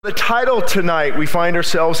The title tonight, we find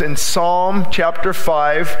ourselves in Psalm chapter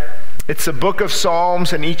 5. It's the book of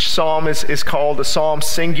Psalms, and each psalm is called a psalm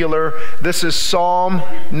singular. This is Psalm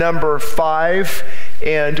number 5,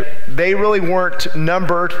 and they really weren't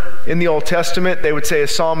numbered in the Old Testament. They would say a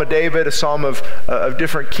Psalm of David, a psalm of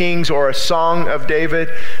different kings, or a song of David.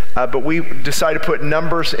 But we decided to put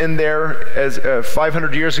numbers in there as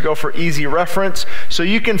 500 years ago for easy reference. So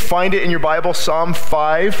you can find it in your Bible, Psalm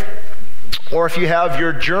 5. Or if you have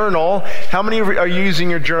your journal, how many are using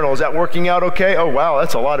your journal? Is that working out okay? Oh, wow,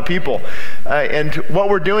 that's a lot of people. And what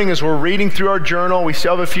we're doing is we're reading through our journal. We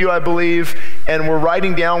still have a few, I believe, and we're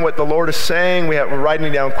writing down what the Lord is saying. We're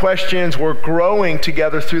writing down questions. We're growing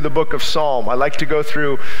together through the book of Psalm. I like to go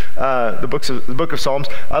through the book of Psalms.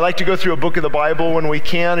 I like to go through a book of the Bible when we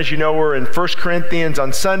can. As you know, we're in 1 Corinthians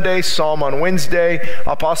on Sunday, Psalm on Wednesday.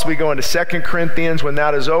 I'll possibly go into 2 Corinthians when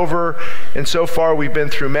that is over. And so far, we've been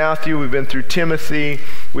through Matthew. We've been through Timothy,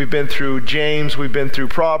 we've been through James, we've been through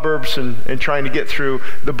Proverbs, and trying to get through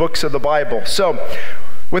the books of the Bible. So,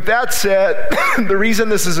 with that said, the reason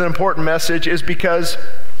this is an important message is because,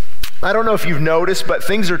 I don't know if you've noticed, but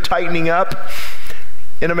things are tightening up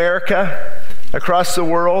in America, across the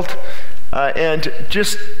world, and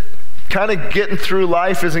just kind of getting through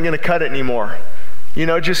life isn't going to cut it anymore. You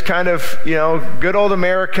know, just kind of, good old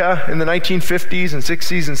America in the 1950s and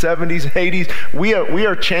 60s and 70s and 80s, we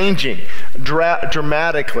are changing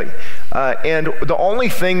dramatically. And the only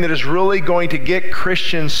thing that is really going to get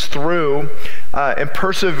Christians through and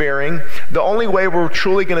persevering, the only way we're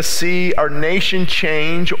truly going to see our nation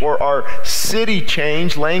change or our city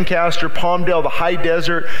change, Lancaster, Palmdale, the high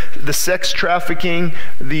desert, the sex trafficking,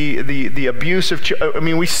 the abuse of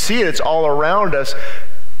we see it, it's all around us,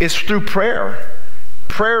 is through prayer.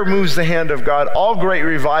 Prayer moves the hand of God. All great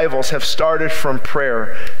revivals have started from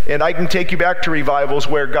prayer. And I can take you back to revivals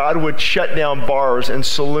where God would shut down bars and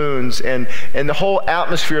saloons, and the whole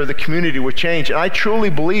atmosphere of the community would change. And I truly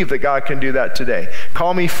believe that God can do that today.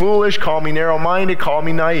 Call me foolish, call me narrow-minded, call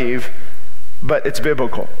me naive, but it's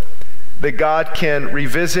biblical. That God can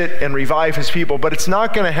revisit and revive his people, but it's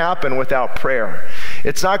not going to happen without prayer.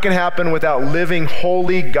 It's not going to happen without living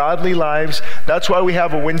holy, godly lives. That's why we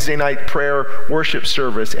have a Wednesday night prayer worship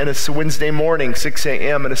service, and it's a Wednesday morning, 6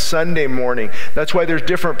 a.m., and a Sunday morning. That's why there's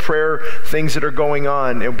different prayer things that are going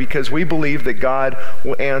on, and because we believe that God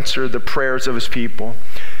will answer the prayers of his people.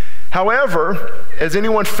 However, has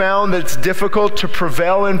anyone found that it's difficult to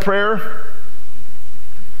prevail in prayer?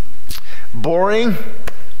 Boring?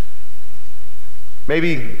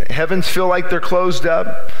 Maybe heavens feel like they're closed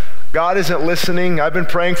up. God isn't listening. I've been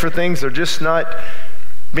praying for things. They're just not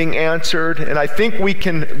being answered. And I think we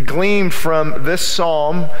can glean from this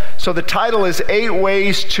psalm. So the title is 8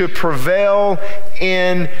 Ways to Prevail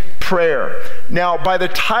in Prayer. Now, by the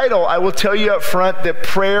title, I will tell you up front that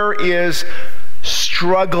prayer is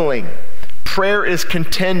struggling. Prayer is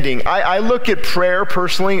contending. I look at prayer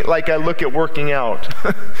personally like I look at working out.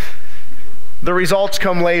 The results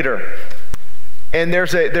come later. And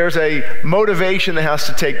there's a motivation that has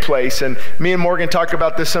to take place. And me and Morgan talk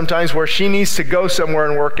about this sometimes, where she needs to go somewhere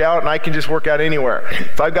and work out, and I can just work out anywhere.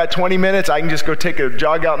 If I've got 20 minutes, I can just go take a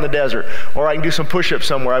jog out in the desert, or I can do some push-ups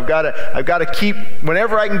somewhere. I've got to keep,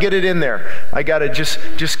 whenever I can get it in there, I got to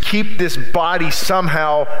just keep this body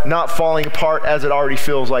somehow not falling apart as it already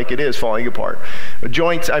feels like it is falling apart.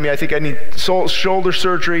 Joints, I think I need shoulder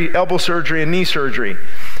surgery, elbow surgery, and knee surgery.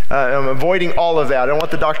 I'm avoiding all of that. I don't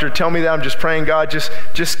want the doctor to tell me that. I'm just praying, God, just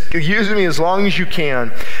use me as long as you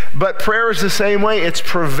can. But prayer is the same way. It's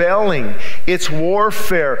prevailing. It's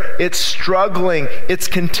warfare. It's struggling. It's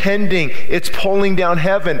contending. It's pulling down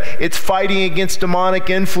heaven. It's fighting against demonic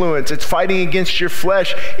influence. It's fighting against your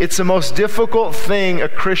flesh. It's the most difficult thing a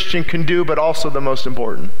Christian can do, but also the most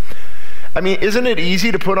important. Isn't it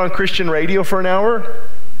easy to put on Christian radio for an hour?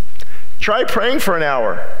 Try praying for an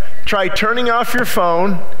hour. Try turning off your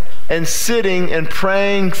phone and sitting and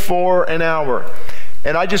praying for an hour.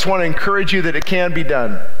 And I just want to encourage you that it can be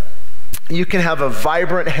done. You can have a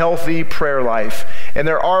vibrant, healthy prayer life. And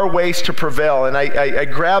there are ways to prevail. And I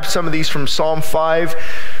grabbed some of these from Psalm 5.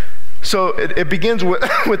 So it begins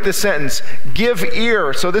with this sentence, give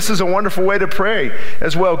ear. So this is a wonderful way to pray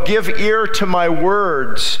as well. Give ear to my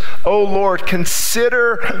words. O Lord,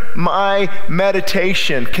 consider my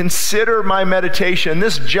meditation. Consider my meditation.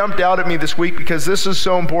 This jumped out at me this week because this is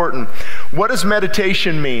so important. What does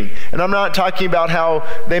meditation mean? And I'm not talking about how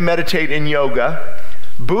they meditate in yoga.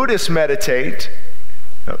 Buddhists meditate.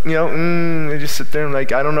 They just sit there and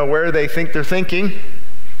I don't know where they think they're thinking.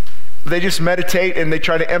 They just meditate and they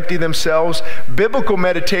try to empty themselves. Biblical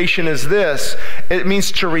meditation is this. It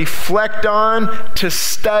means to reflect on, to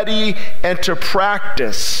study, and to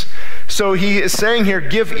practice. So he is saying here,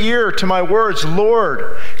 give ear to my words,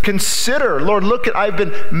 Lord. Consider, Lord, I've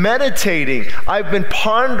been meditating. I've been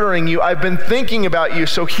pondering you. I've been thinking about you.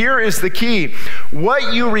 So here is the key.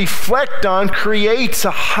 What you reflect on creates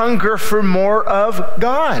a hunger for more of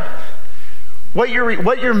God. What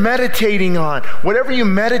you're meditating on, whatever you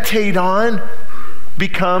meditate on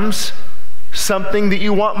becomes something that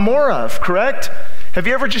you want more of, correct? Have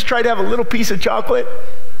you ever just tried to have a little piece of chocolate?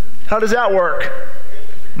 How does that work?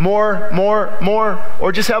 More,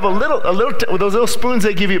 or just have a little, with those little spoons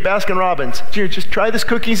they give you at Baskin-Robbins. Just try this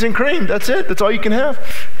cookies and cream. That's it. That's all you can have.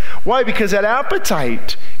 Why? Because that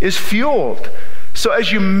appetite is fueled. So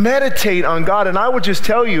as you meditate on God, and I would just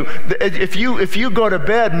tell you, if you go to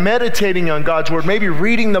bed meditating on God's Word, maybe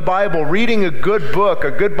reading the Bible, reading a good book,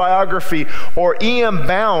 a good biography, or E.M.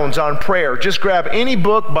 Bounds on prayer, just grab any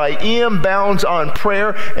book by E.M. Bounds on prayer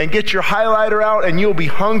and get your highlighter out, and you'll be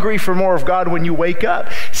hungry for more of God when you wake up.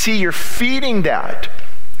 See, you're feeding that.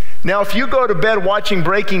 Now, if you go to bed watching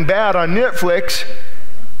Breaking Bad on Netflix,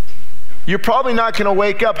 you're probably not going to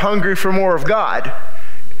wake up hungry for more of God.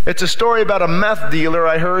 It's a story about a meth dealer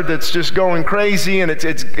I heard that's just going crazy, and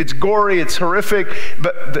it's gory, it's horrific,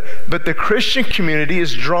 but the Christian community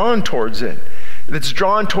is drawn towards it. It's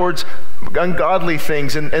drawn towards ungodly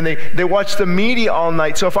things, and they watch the media all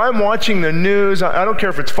night. So if I'm watching the news, I don't care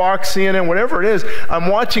if it's Fox, CNN, whatever it is, I'm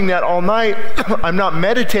watching that all night, I'm not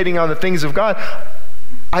meditating on the things of God,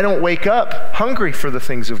 I don't wake up hungry for the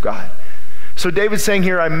things of God. So David's saying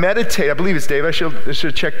here, I meditate. I believe it's Dave. I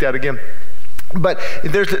should check that again. But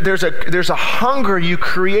there's a hunger you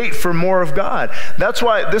create for more of God.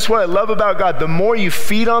 This is what I love about God. The more you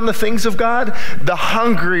feed on the things of God, the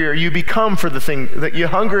hungrier you become for the thing,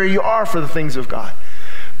 hungrier you are for the things of God.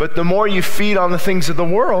 But the more you feed on the things of the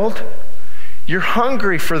world, you're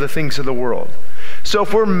hungry for the things of the world. So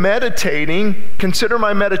if we're meditating, consider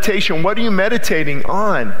my meditation. What are you meditating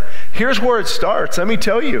on? Here's where it starts. Let me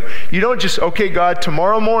tell you. You don't just, okay, God,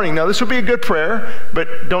 tomorrow morning. Now, this would be a good prayer,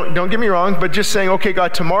 but don't get me wrong. But just saying, okay,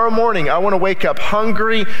 God, tomorrow morning, I want to wake up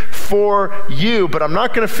hungry for you, but I'm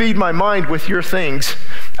not going to feed my mind with your things.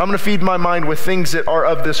 I'm going to feed my mind with things that are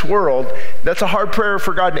of this world. That's a hard prayer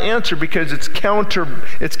for God to answer because it's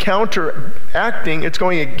counteracting. It's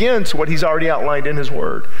going against what he's already outlined in his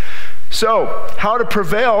word. So, how to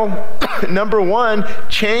prevail? Number one,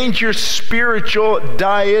 change your spiritual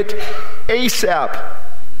diet ASAP.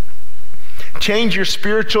 Change your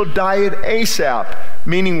spiritual diet ASAP,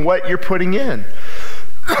 meaning what you're putting in.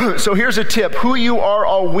 So here's a tip. Who you are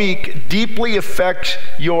all week deeply affects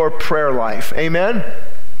your prayer life. Amen?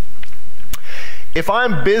 If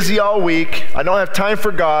I'm busy all week, I don't have time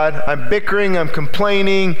for God, I'm bickering, I'm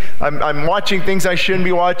complaining, I'm watching things I shouldn't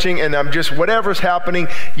be watching, and I'm just, whatever's happening,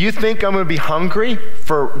 you think I'm going to be hungry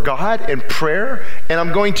for God and prayer, and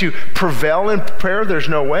I'm going to prevail in prayer? There's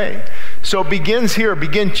no way. So it begins here.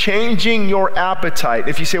 Begin changing your appetite.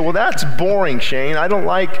 If you say, well, that's boring, Shane. I don't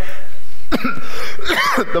like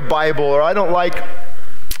the Bible, or I don't like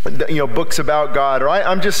books about God, or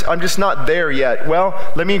I'm just not there yet. Well,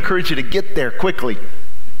 let me encourage you to get there quickly,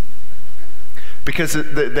 because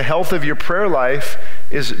the health of your prayer life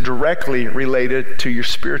is directly related to your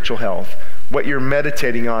spiritual health, what you're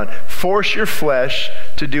meditating on. Force your flesh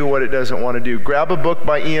to do what it doesn't want to do. Grab a book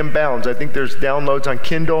by E.M. Bounds. I think there's downloads on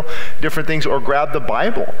Kindle, different things, or grab the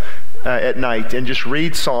Bible at night and just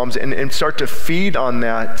read Psalms and start to feed on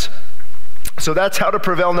that. So that's how to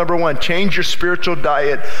prevail. Number one, change your spiritual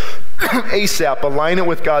diet ASAP. Align it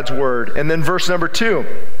with God's word. And then verse number 2,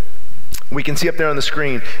 we can see up there on the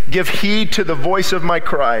screen. Give heed to the voice of my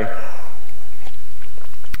cry.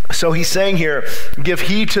 So he's saying here, give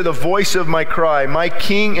heed to the voice of my cry, my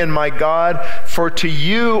King and my God, for to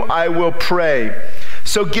you I will pray.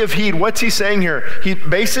 So give heed. What's he saying here? He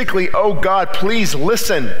basically, oh God, please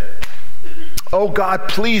listen. Oh God,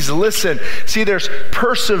 please listen. See, there's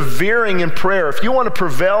persevering in prayer. If you want to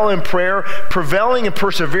prevail in prayer, prevailing and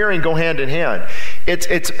persevering go hand in hand.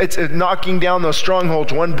 It's knocking down those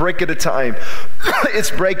strongholds one brick at a time.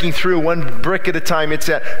 It's breaking through one brick at a time. It's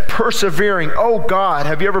that persevering. Oh God,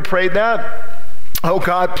 have you ever prayed that? Oh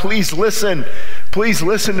God, please listen. Please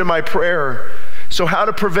listen to my prayer. So how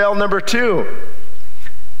to prevail? Number 2,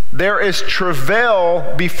 there is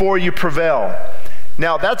travail before you prevail.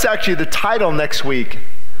 Now, that's actually the title next week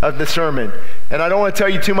of the sermon. And I don't want to tell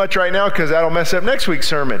you too much right now because that'll mess up next week's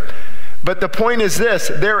sermon. But the point is this: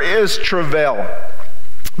 there is travail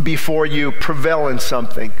before you prevail in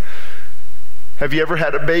something. Have you ever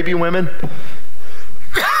had a baby, women?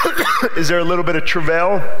 Is there a little bit of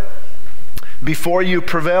travail? Before you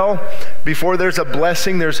prevail, before there's a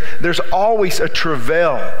blessing, there's always a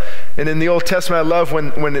travail. And in the Old Testament, I love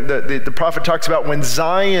when the prophet talks about when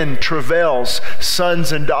Zion travails,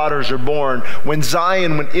 sons and daughters are born. When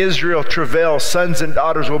Israel travails, sons and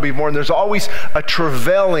daughters will be born. There's always a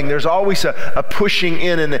travailing. There's always a pushing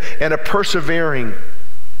in and a persevering.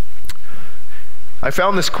 I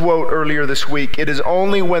found this quote earlier this week. It is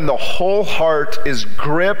only when the whole heart is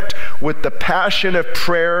gripped with the passion of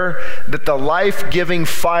prayer that the life-giving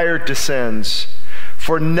fire descends.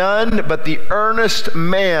 For none but the earnest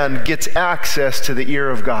man gets access to the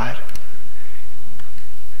ear of God.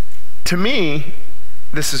 To me,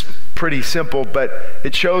 this is pretty simple, but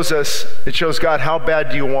it shows God, how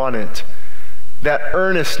bad do you want it? That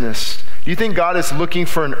earnestness. Do you think God is looking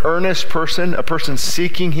for an earnest person, a person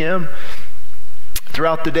seeking Him?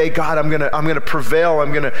 Throughout the day, God, I'm gonna prevail.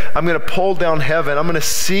 I'm gonna pull down heaven. I'm gonna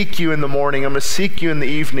seek you in the morning. I'm gonna seek you in the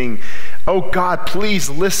evening. Oh God, please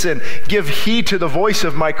listen. Give heed to the voice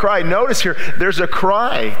of my cry. Notice here, there's a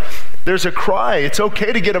cry. There's a cry. It's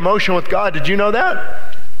okay to get emotional with God. Did you know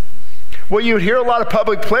that? Well, you would hear a lot of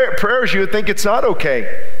public prayers. You would think it's not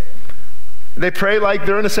okay. They pray like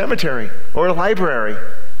they're in a cemetery or a library.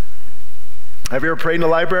 Have you ever prayed in a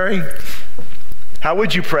library? How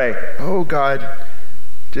would you pray? Oh God,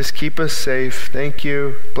 just keep us safe. Thank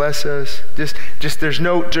you. Bless us. Just there's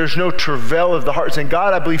no travail of the hearts. And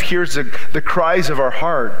God, I believe, hears the cries of our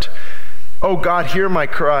heart. Oh God, hear my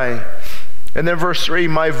cry. And then verse 3,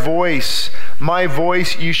 my voice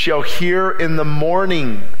you shall hear in the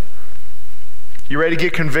morning. You ready to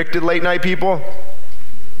get convicted, late night people?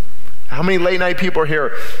 How many late night people are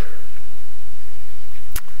here?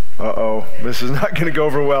 Uh-oh, this is not going to go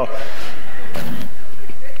over well.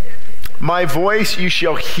 My voice you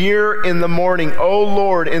shall hear in the morning. O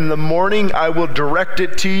Lord, in the morning I will direct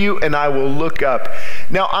it to you and I will look up.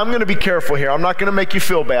 Now, I'm going to be careful here. I'm not going to make you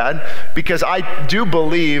feel bad, because I do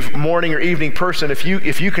believe morning or evening person, if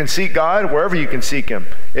you can seek God, wherever you can seek Him.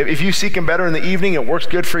 If you seek Him better in the evening, it works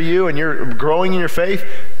good for you and you're growing in your faith,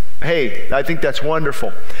 hey, I think that's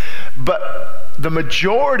wonderful. But the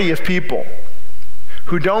majority of people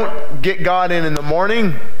who don't get God in the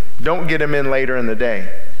morning, don't get Him in later in the day.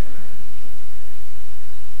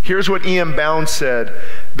 Here's what E.M. Bounds said.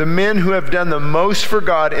 The men who have done the most for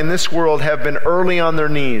God in this world have been early on their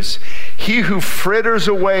knees. He who fritters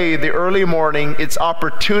away the early morning, its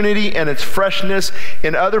opportunity and its freshness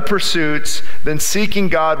in other pursuits than seeking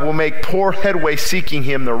God, will make poor headway seeking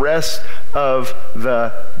Him the rest of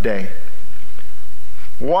the day.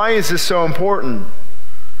 Why is this so important?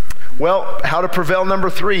 Well, how to prevail, number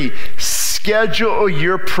 3. Schedule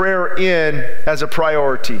your prayer in as a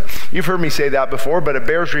priority. You've heard me say that before, but it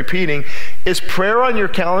bears repeating. Is prayer on your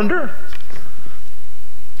calendar?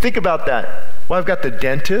 Think about that. Well, I've got the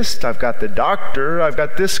dentist, I've got the doctor, I've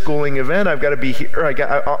got this schooling event, I've got to be here,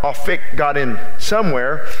 I'll fit God in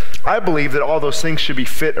somewhere. I believe that all those things should be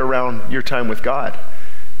fit around your time with God.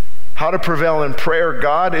 How to prevail in prayer,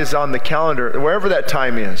 God is on the calendar, wherever that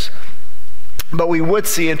time is. But we would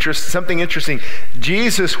see something interesting.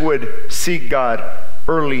 Jesus would seek God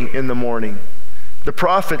early in the morning. The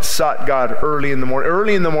prophets sought God early in the morning.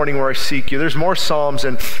 Early in the morning where I seek you. There's more psalms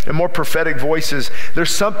and more prophetic voices.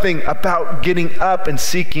 There's something about getting up and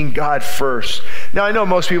seeking God first. Now, I know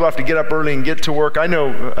most people have to get up early and get to work. I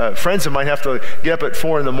know friends of mine have to get up at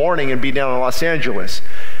 4 in the morning and be down in Los Angeles.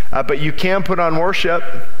 But you can put on worship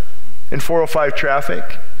in 405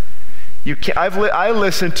 traffic. I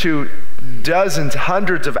listened to dozens,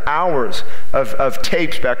 hundreds of hours of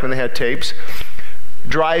tapes back when they had tapes,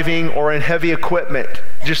 driving or in heavy equipment,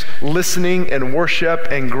 just listening and worship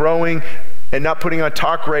and growing and not putting on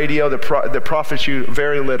talk radio that profits you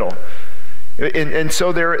very little. And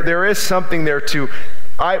so there is something there to,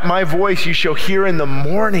 my voice you shall hear in the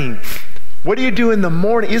morning. What do you do in the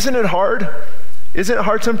morning? Isn't it hard? Isn't it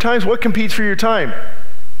hard sometimes? What competes for your time?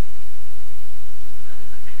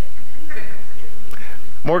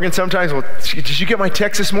 Morgan sometimes, well, did you get my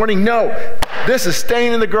text this morning? No. This is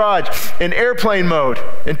staying in the garage in airplane mode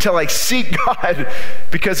until I seek God,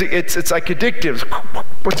 because it's like addictive.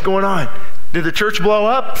 What's going on? Did the church blow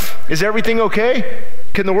up? Is everything okay?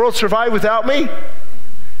 Can the world survive without me?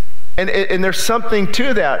 And there's something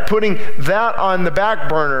to that, putting that on the back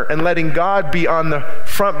burner and letting God be on the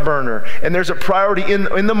front burner. And there's a priority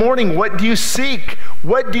in the morning. What do you seek?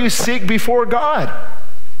 What do you seek before God?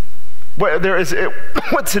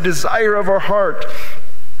 What's the desire of our heart?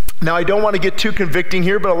 Now, I don't want to get too convicting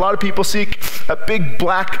here, but a lot of people seek a big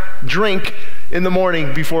black drink in the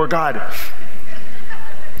morning before God.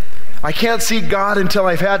 I can't seek God until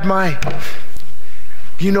I've had my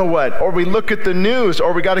you know what, or we look at the news,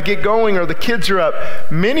 or we got to get going, or the kids are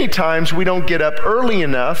up. Many times we don't get up early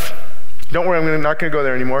enough. Don't worry, I'm not going to go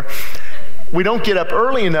there anymore. We don't get up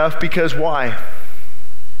early enough because why?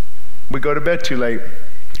 We go to bed too late.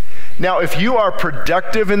 Now, if you are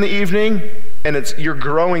productive in the evening and you're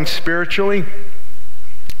growing spiritually,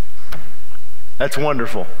 that's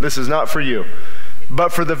wonderful. This is not for you.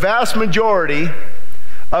 But for the vast majority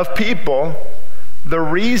of people, the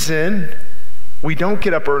reason we don't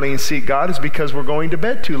get up early and seek God is because we're going to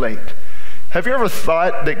bed too late. Have you ever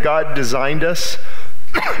thought that God designed us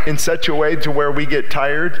in such a way to where we get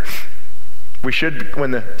tired? We should,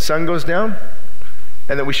 when the sun goes down,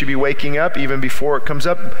 and that we should be waking up even before it comes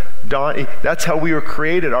up. Dawn. That's how we were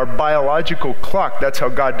created, our biological clock. That's how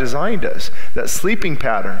God designed us, that sleeping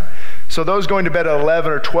pattern. So those going to bed at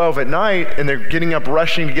 11 or 12 at night, and they're getting up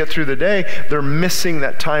rushing to get through the day, they're missing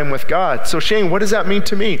that time with God. So Shane, what does that mean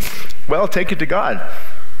to me? Well, take it to God.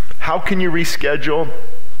 How can you reschedule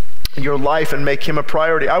your life and make him a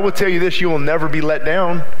priority? I will tell you this, you will never be let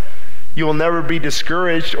down. You will never be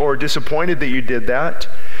discouraged or disappointed that you did that.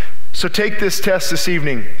 So take this test this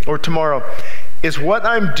evening or tomorrow. Is what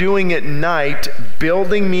I'm doing at night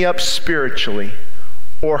building me up spiritually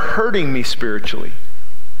or hurting me spiritually?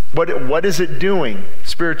 What is it doing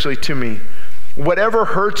spiritually to me? Whatever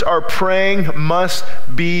hurts our praying must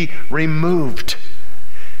be removed.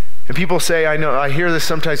 And people say, I hear this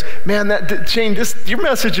sometimes, man, Shane, your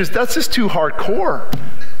message that's just too hardcore.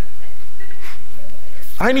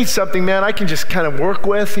 I need something, man, I can just kind of work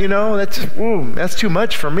with, that's too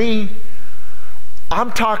much for me. I'm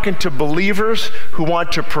talking to believers who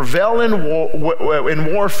want to prevail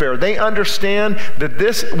in warfare. They understand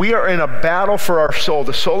that we are in a battle for our soul,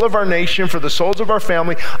 the soul of our nation, for the souls of our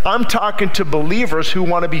family. I'm talking to believers who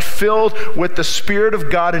want to be filled with the Spirit of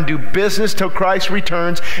God and do business till Christ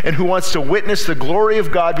returns, and who wants to witness the glory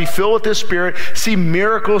of God, be filled with His Spirit, see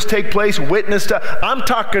miracles take place, I'm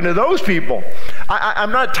talking to those people.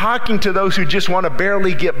 I'm not talking to those who just want to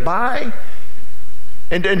barely get by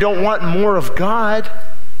and don't want more of God.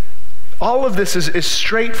 All of this is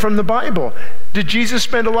straight from the Bible. Did Jesus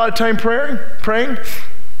spend a lot of time praying?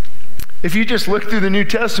 If you just look through the New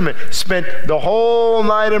Testament, spent the whole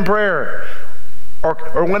night in prayer,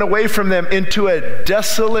 or went away from them into a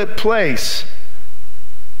desolate place.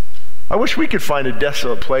 I wish we could find a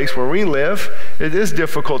desolate place where we live. It is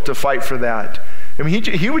difficult to fight for that. I mean,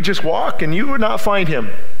 he would just walk and you would not find him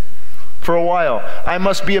for a while. I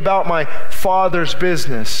must be about my Father's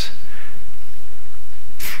business.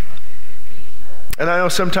 And I know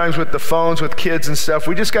sometimes with the phones, with kids and stuff,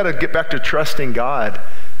 we just got to get back to trusting God.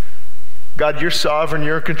 God, you're sovereign,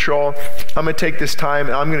 you're in control. I'm going to take this time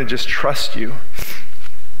and I'm going to just trust you.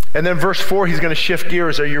 And then verse 4, he's going to shift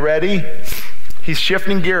gears. Are you ready? He's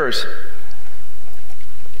shifting gears.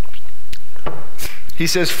 He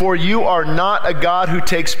says, for you are not a God who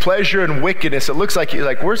takes pleasure in wickedness. It looks like,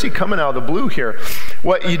 where's he coming out of the blue here?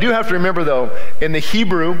 What you do have to remember, though, in the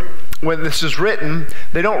Hebrew, when this is written,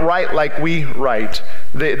 they don't write like we write.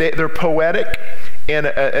 They're poetic, and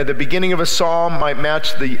at the beginning of a psalm might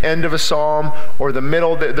match the end of a psalm, or the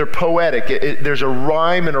middle. They're poetic. There's a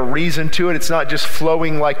rhyme and a reason to it. It's not just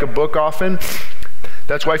flowing like a book often.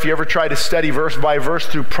 That's why if you ever try to study verse by verse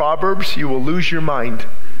through Proverbs, you will lose your mind.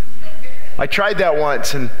 I tried that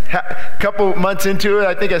once, and a couple months into it,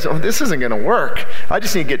 I said, this isn't going to work. I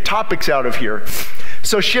just need to get topics out of here.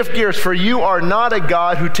 So shift gears. For you are not a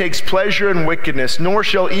God who takes pleasure in wickedness, nor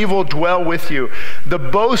shall evil dwell with you. The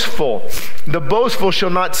boastful shall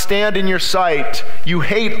not stand in your sight. You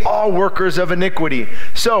hate all workers of iniquity.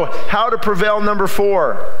 So how to prevail, number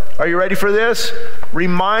 4. Are you ready for this?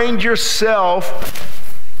 Remind yourself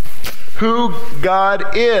who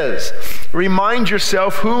God is. Remind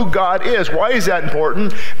yourself who God is. Why is that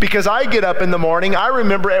important? Because I get up in the morning, I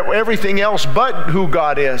remember everything else but who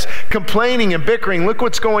God is. Complaining and bickering. Look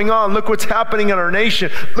what's going on. Look what's happening in our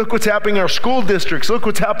nation. Look what's happening in our school districts. Look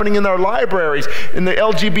what's happening in our libraries. In the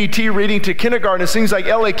LGBT reading to kindergarten. It seems like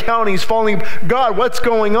LA County is falling. God, what's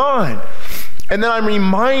going on? And then I'm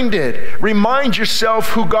reminded, remind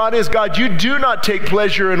yourself who God is. God, you do not take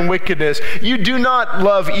pleasure in wickedness. You do not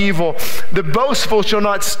love evil. The boastful shall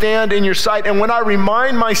not stand in your sight. And when I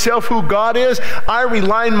remind myself who God is, I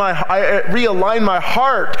realign my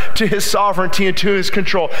heart to His sovereignty and to His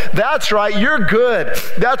control. That's right, you're good.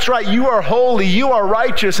 That's right, you are holy. You are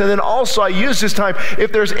righteous. And then also I use this time,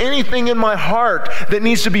 if there's anything in my heart that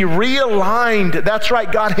needs to be realigned, that's right,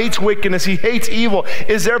 God hates wickedness. He hates evil.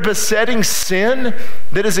 Is there besetting sin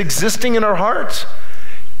that is existing in our hearts?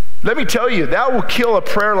 Let me tell you, that will kill a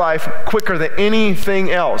prayer life quicker than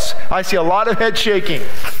anything else. I see a lot of head shaking.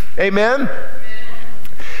 Amen?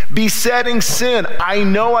 Besetting sin. I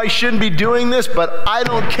know I shouldn't be doing this, but I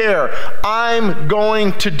don't care. I'm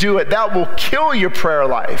going to do it. That will kill your prayer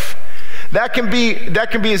life. That can be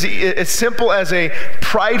as simple as a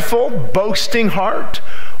prideful, boasting heart,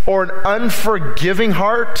 or an unforgiving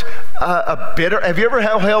heart, a bitter. Have you ever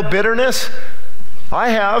held bitterness? I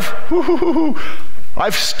have.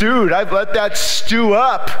 I've stewed. I've let that stew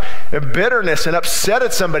up in bitterness and upset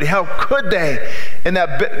at somebody. How could they? And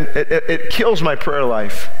it kills my prayer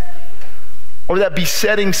life. Or that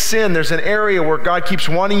besetting sin. There's an area where God keeps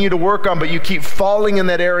wanting you to work on, but you keep falling in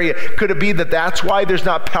that area. Could it be that that's why there's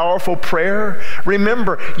not powerful prayer?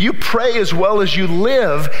 Remember, you pray as well as you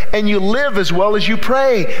live, and you live as well as you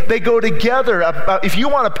pray. They go together. If you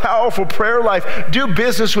want a powerful prayer life, do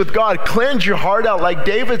business with God. Cleanse your heart out like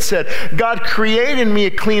David said. God, create in me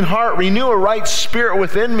a clean heart. Renew a right spirit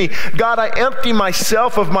within me. God, I empty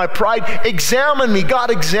myself of my pride. Examine me. God,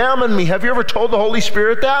 examine me. Have you ever told the Holy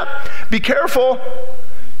Spirit that? Be careful.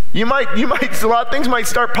 You might, a lot of things might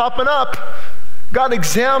start popping up. God,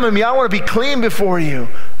 examine me. I want to be clean before you.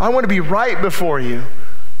 I want to be right before you.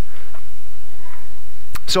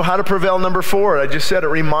 So how to prevail, number 4. I just said it.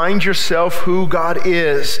 Remind yourself who God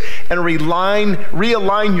is and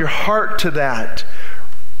realign your heart to that.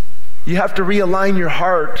 You have to realign your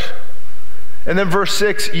heart. And then verse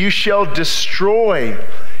 6, you shall destroy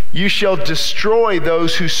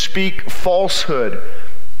those who speak falsehood.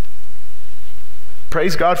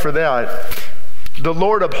 Praise God for that. The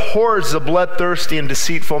Lord abhors the bloodthirsty and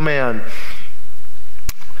deceitful man.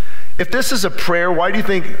 If this is a prayer, why do you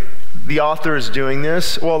think the author is doing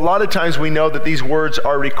this? Well, a lot of times we know that these words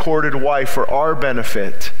are recorded. Why? For our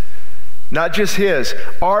benefit. Not just his,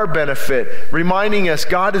 our benefit. Reminding us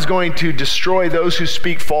God is going to destroy those who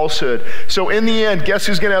speak falsehood. So in the end, guess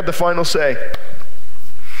who's going to have the final say?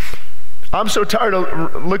 I'm so tired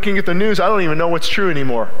of looking at the news, I don't even know what's true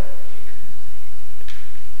anymore.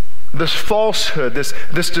 This falsehood,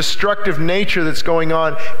 this destructive nature that's going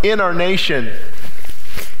on in our nation.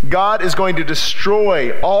 God is going to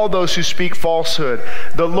destroy all those who speak falsehood.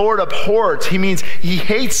 The Lord abhors, he means he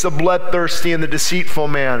hates the bloodthirsty and the deceitful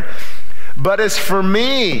man. But as for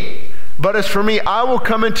me, I will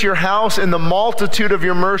come into your house in the multitude of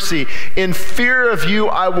your mercy. In fear of you,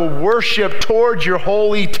 I will worship toward your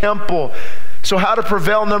holy temple. So how to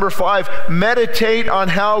prevail, number 5, meditate on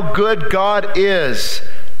how good God is.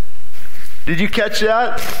 Did you catch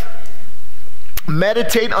that?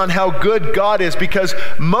 Meditate on how good God is, because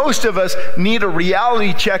most of us need a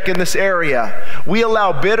reality check in this area. We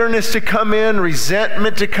allow bitterness to come in,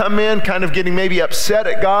 resentment to come in, kind of getting maybe upset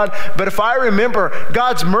at God. But if I remember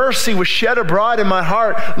God's mercy was shed abroad in my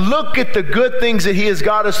heart, look at the good things that he has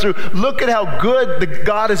got us through. Look at how good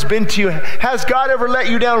God has been to you. Has God ever let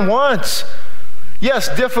you down once?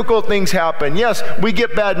 Yes, difficult things happen. Yes, we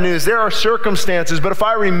get bad news. There are circumstances. But if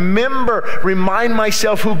I remind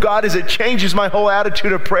myself who God is, it changes my whole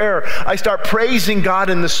attitude of prayer. I start praising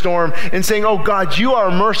God in the storm and saying, oh God, you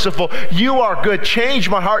are merciful. You are good. Change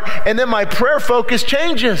my heart. And then my prayer focus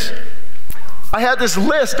changes. I had this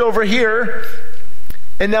list over here,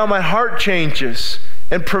 and now my heart changes.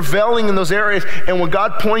 And prevailing in those areas. And when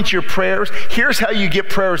God points your prayers, here's how you get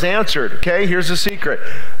prayers answered. Okay, here's the secret.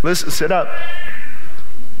 Listen, sit up.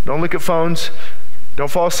 Don't look at phones. Don't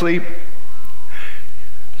fall asleep.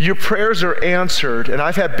 Your prayers are answered, and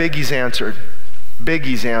I've had biggies answered.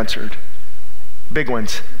 Biggies answered. Big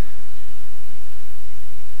ones.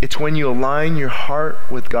 It's when you align your heart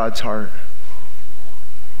with God's heart.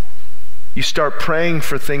 You start praying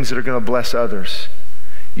for things that are going to bless others.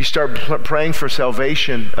 You start praying for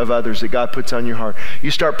salvation of others that God puts on your heart.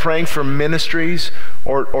 You start praying for ministries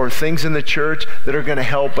or things in the church that are going to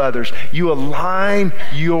help others. You align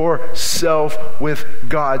yourself with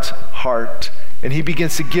God's heart. And he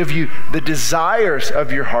begins to give you the desires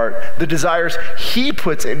of your heart, the desires he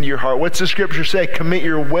puts into your heart. What's the scripture say? Commit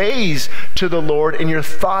your ways to the Lord and your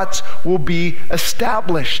thoughts will be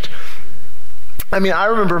established. I mean, I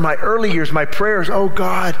remember my early years, my prayers, oh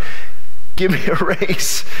God, give me a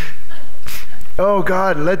raise. Oh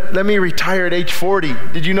God, let me retire at age 40.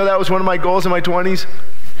 Did you know that was one of my goals in my 20s?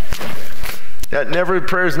 That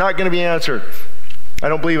prayer is not going to be answered. I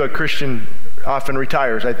don't believe a Christian often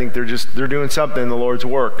retires. I think they're doing something in the Lord's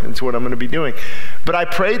work. That's what I'm going to be doing. But I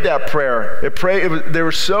prayed that prayer. They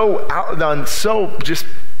were so out on so just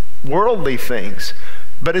worldly things.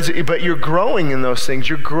 But you're growing in those things.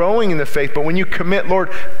 You're growing in the faith. But when you commit,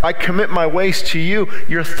 Lord, I commit my ways to you,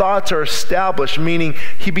 your thoughts are established, meaning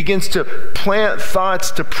he begins to plant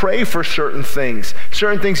thoughts to pray for certain things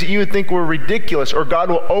that you would think were ridiculous, or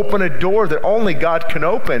God will open a door that only God can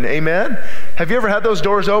open. Amen? Have you ever had those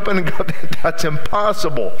doors open and go, that's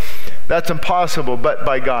impossible? That's impossible, but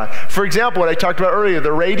by God. For example, what I talked about earlier,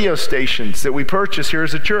 the radio stations that we purchase here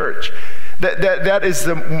as a church. That is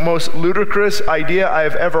the most ludicrous idea I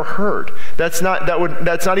have ever heard. That's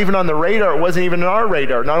not even on the radar. It wasn't even on our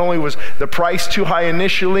radar. Not only was the price too high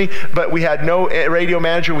initially, but we had no radio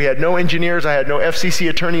manager, we had no engineers, I had no FCC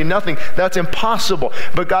attorney, nothing. That's impossible.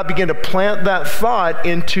 But God began to plant that thought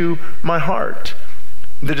into my heart,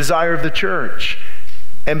 the desire of the church.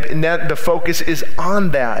 And that the focus is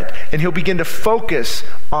on that. And he'll begin to focus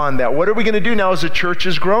on that. What are we going to do now as the church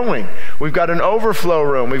is growing? We've got an overflow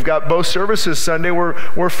room. We've got both services. Sunday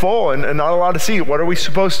we're full and not a lot of seats. What are we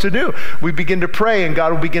supposed to do? We begin to pray, and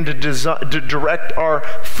God will begin to direct our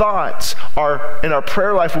thoughts. And our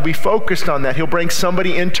prayer life will be focused on that. He'll bring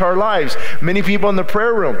somebody into our lives. Many people in the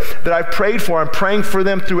prayer room that I've prayed for, I'm praying for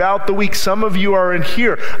them throughout the week. Some of you are in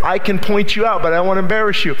here. I can point you out, but I don't want to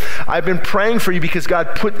embarrass you. I've been praying for you because God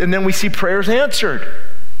and then we see prayers answered.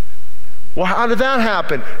 Well, how did that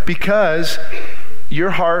happen? Because your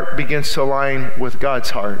heart begins to align with God's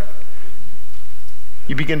heart.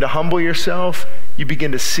 You begin to humble yourself, you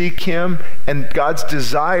begin to seek him, and God's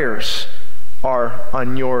desires are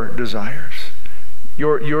on your desires.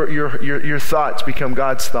 Your thoughts become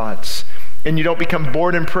God's thoughts. And you don't become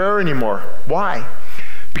bored in prayer anymore. Why?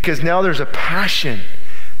 Because now there's a passion.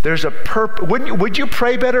 There's a purpose. Would you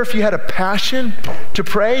pray better if you had a passion to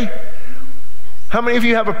pray? How many of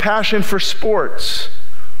you have a passion for sports?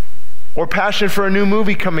 Or passion for a new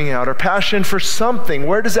movie coming out? Or passion for something?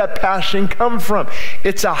 Where does that passion come from?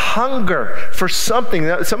 It's a hunger for something.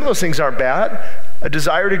 Some of those things aren't bad. A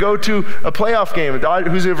desire to go to a playoff game.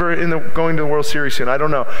 Who's ever going to the World Series soon? I don't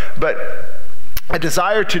know. But a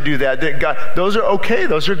desire to do that God, those are okay,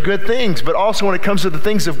 those are good things. But also when it comes to the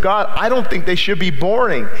things of God, I don't think they should be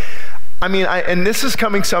boring. I mean, and this is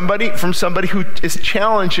coming from somebody who is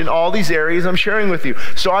challenged in all these areas I'm sharing with you.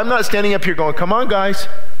 So I'm not standing up here going, come on guys,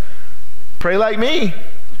 pray like me.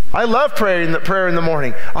 I love prayer in the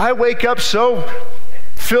morning. I wake up so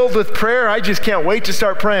filled with prayer, I just can't wait to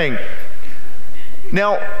start praying.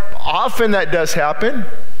 Now, often that does happen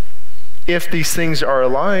if these things are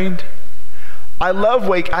aligned. I love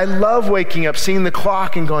waking up, seeing the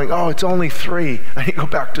clock and going, oh, it's only 3. I need to go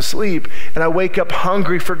back to sleep. And I wake up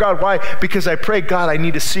hungry for God. Why? Because I pray, God, I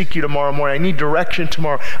need to seek you tomorrow morning. I need direction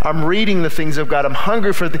tomorrow. I'm reading the things of God. I'm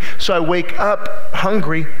hungry for so I wake up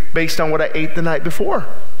hungry based on what I ate the night before.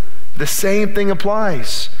 The same thing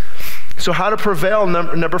applies. So how to prevail,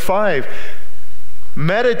 number 5.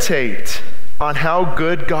 Meditate on how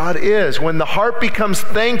good God is. When the heart becomes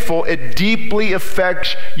thankful, it deeply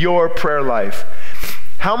affects your prayer life.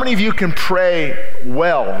 How many of you can pray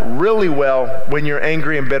well, really well, when you're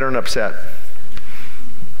angry and bitter and upset?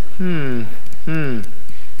 No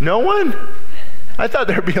one? I thought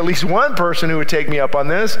there'd be at least one person who would take me up on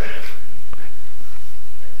this.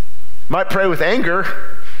 Might pray with anger.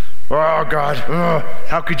 Oh, God,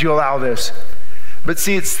 how could you allow this? But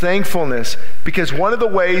see, it's thankfulness, because one of the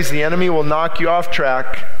ways the enemy will knock you off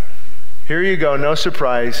track, here you go, no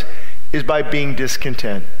surprise, is by being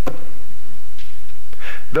discontent.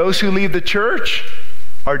 Those who leave the church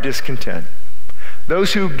are discontent.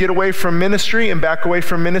 Those who get away from ministry and back away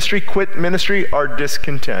from ministry, quit ministry, are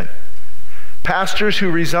discontent. Pastors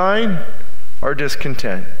who resign are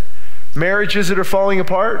discontent. Marriages that are falling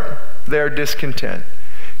apart, they're discontent.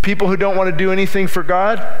 People who don't want to do anything for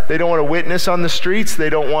God, they don't want to witness on the streets, they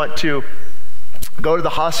don't want to go to the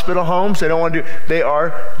hospital homes, they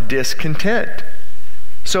are discontent.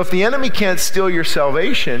 So if the enemy can't steal your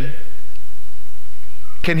salvation,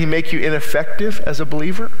 can he make you ineffective as a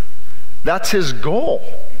believer? That's his goal,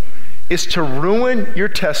 is to ruin your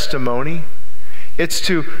testimony. It's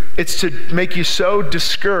to make you so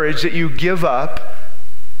discouraged that you give up.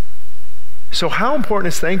 So how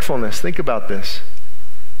important is thankfulness? Think about this.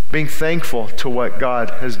 Being thankful to what God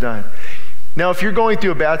has done. Now, if you're going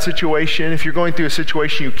through a bad situation, if you're going through a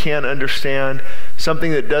situation you can't understand,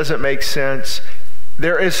 something that doesn't make sense,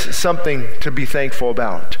 there is something to be thankful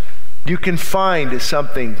about. You can find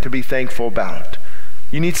something to be thankful about.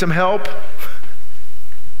 You need some help?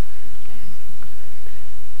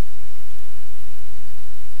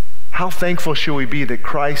 How thankful should we be that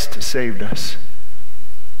Christ saved us?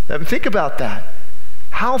 Think about that.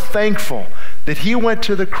 How thankful that he went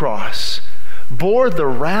to the cross, bore the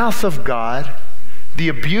wrath of God, the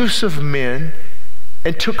abuse of men,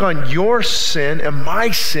 and took on your sin and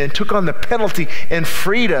my sin, took on the penalty and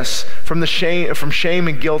freed us from shame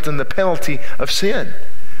and guilt and the penalty of sin.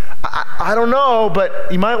 I don't know,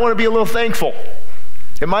 but you might want to be a little thankful.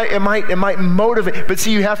 It might motivate, but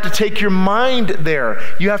see, you have to take your mind there.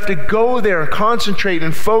 You have to go there and concentrate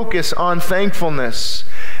and focus on thankfulness.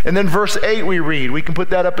 And then verse 8 we read, we can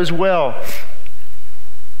put that up as well.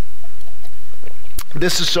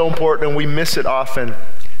 This is so important and we miss it often.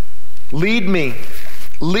 Lead me,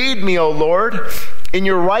 O Lord, in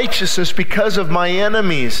your righteousness because of my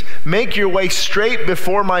enemies. Make your way straight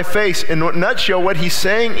before my face. In a nutshell, what he's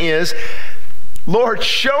saying is, Lord,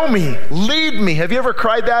 show me, lead me. Have you ever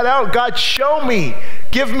cried that out? God, show me,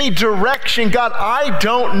 give me direction. God, I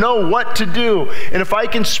don't know what to do. And if I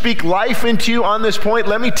can speak life into you on this point,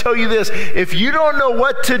 let me tell you this. If you don't know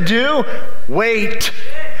what to do, wait.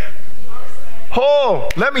 Oh,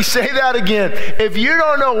 let me say that again. If you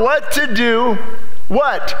don't know what to do,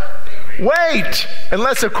 what? Wait.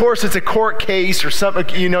 Unless, of course, it's a court case or something,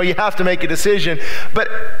 you have to make a decision. But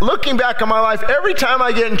looking back on my life, every time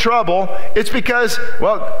I get in trouble, it's because,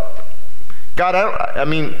 well, God,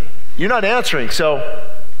 you're not answering, so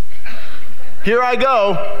here I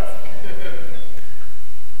go.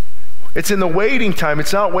 It's in the waiting time.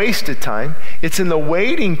 It's not wasted time. It's in the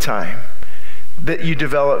waiting time that you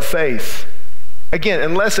develop faith. Again,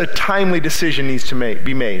 unless a timely decision needs to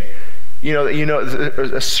be made.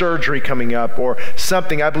 A surgery coming up or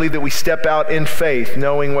something. I believe that we step out in faith,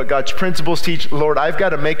 knowing what God's principles teach. Lord, I've got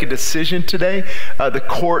to make a decision today. The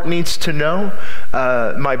court needs to know.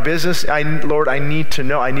 My business, Lord, I need to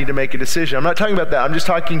know. I need to make a decision. I'm not talking about that. I'm just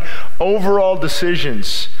talking overall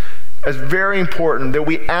decisions. It's very important that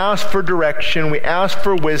we ask for direction, we ask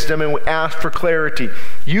for wisdom, and we ask for clarity.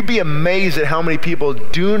 You'd be amazed at how many people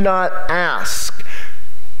do not ask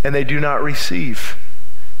and they do not receive.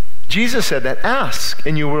 Jesus said that, ask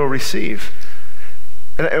and you will receive.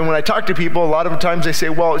 And when I talk to people, a lot of times they say,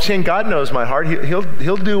 well, Shane, God knows my heart.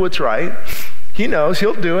 He'll do what's right. He knows,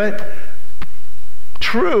 he'll do it.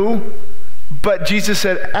 True, but Jesus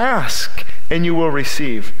said, ask and you will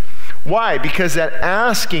receive. Why? Because that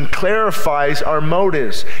asking clarifies our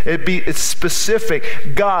motives. It's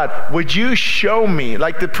specific. God, would you show me,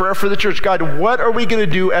 like the prayer for the church, God, what are we going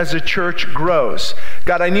to do as the church grows?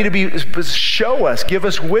 God, I need to show us, give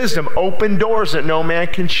us wisdom, open doors that no man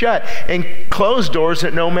can shut, and close doors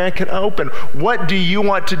that no man can open. What do you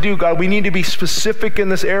want to do, God? We need to be specific in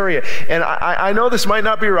this area. And I know this might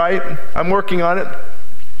not be right. I'm working on it.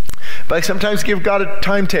 But I sometimes give God a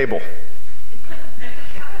timetable.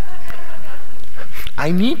 I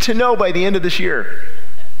need to know by the end of this year.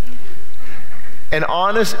 And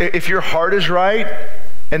honest, if your heart is right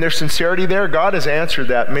and there's sincerity there, God has answered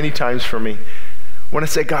that many times for me. When I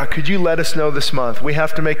say, God, could you let us know this month? We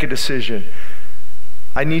have to make a decision.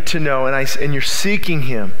 I need to know. And you're seeking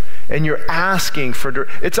him and you're asking for,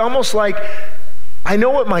 it's almost like, I know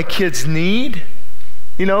what my kids need,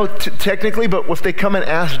 technically, but if they come and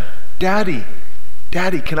ask, Daddy,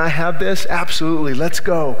 can I have this? Absolutely. Let's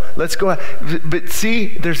go. But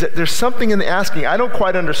see, there's something in the asking. I don't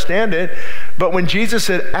quite understand it, but when Jesus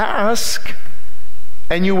said, ask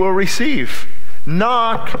and you will receive.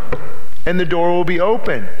 Knock and the door will be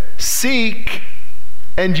open. Seek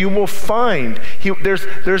and you will find.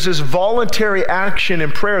 There's this voluntary action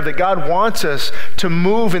in prayer that God wants us to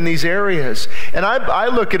move in these areas. And I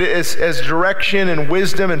look at it as direction and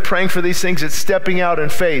wisdom and praying for these things. It's stepping out in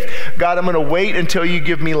faith. God, I'm going to wait until you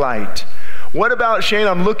give me light. What about, Shane,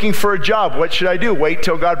 I'm looking for a job. What should I do? Wait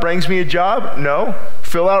till God brings me a job? No.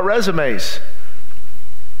 Fill out resumes.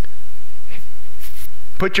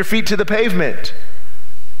 Put your feet to the pavement.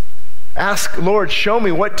 Ask, Lord, show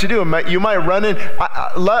me what to do. You might run in.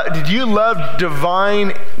 Did you love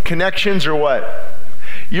divine connections or what?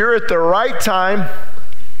 You're at the right time,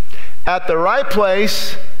 at the right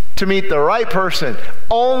place to meet the right person.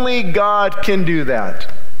 Only God can do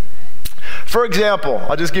that. For example,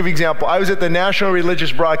 I'll just give you an example. I was at the National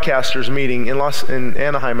Religious Broadcasters meeting in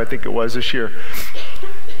Anaheim, I think it was this year.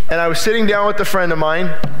 And I was sitting down with a friend of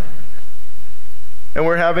mine, and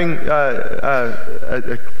we're having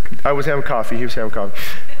I was having coffee. He was having coffee.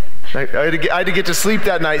 I had to get to sleep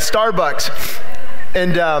that night. Starbucks.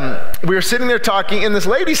 And we were sitting there talking, and this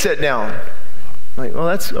lady sat down. I'm like, well,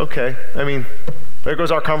 that's okay. There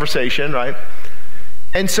goes our conversation, right?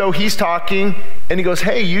 And so he's talking, and he goes,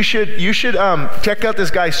 hey, you should check out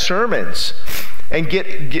this guy's sermons and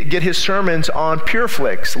get his sermons on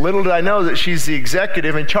PureFlix. Little did I know that she's the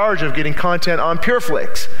executive in charge of getting content on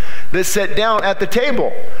PureFlix that sat down at the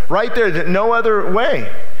table right there, no other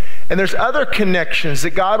way. And there's other connections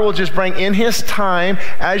that God will just bring in His time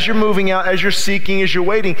as you're moving out, as you're seeking, as you're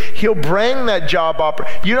waiting. He'll bring that job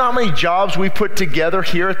opportunity. You know how many jobs we put together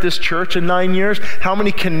here at this church in 9 years? How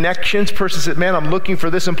many connections? Person said, man, I'm looking for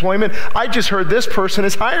this employment. I just heard this person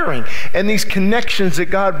is hiring. And these connections that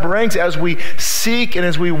God brings as we seek and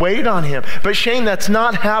as we wait on Him. But Shane, that's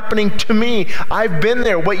not happening to me. I've been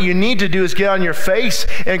there. What you need to do is get on your face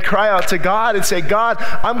and cry out to God and say, God,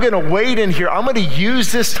 I'm going to wait in here. I'm going to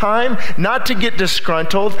use this time not to get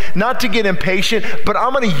disgruntled, not to get impatient, but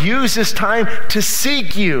I'm going to use this time to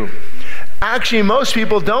seek you. Actually, most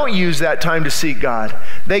people don't use that time to seek God.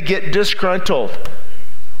 They get disgruntled.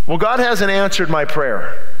 Well, God hasn't answered my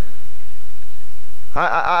prayer.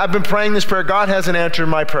 I've been praying this prayer. God hasn't answered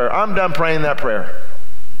my prayer. I'm done praying that prayer.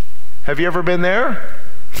 Have you ever been there?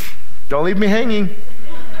 Don't leave me hanging.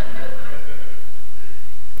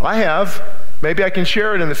 I have. Maybe I can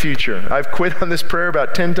share it in the future. I've quit on this prayer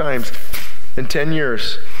about 10 times in 10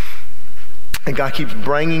 years. And God keeps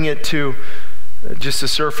bringing it to just the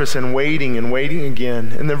surface and waiting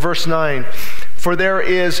again. And then verse 9, for there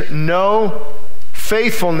is no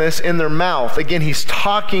faithfulness in their mouth. Again, he's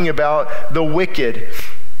talking about the wicked,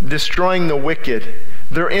 destroying the wicked.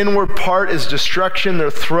 Their inward part is destruction.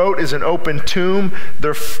 Their throat is an open tomb.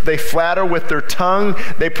 They flatter with their tongue.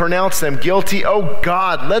 They pronounce them guilty. Oh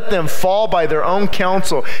God, let them fall by their own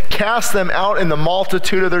counsel. Cast them out in the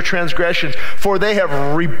multitude of their transgressions, for they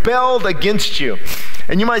have rebelled against you.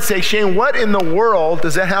 And you might say, Shane, what in the world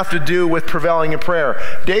does that have to do with prevailing in prayer?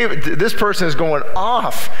 David, this person is going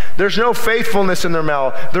off. There's no faithfulness in their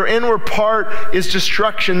mouth. Their inward part is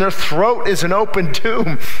destruction. Their throat is an open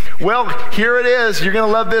tomb. Well, here it is. You're going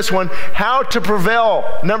to love this one. How to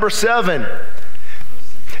prevail. Number 7.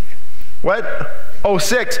 What? Oh,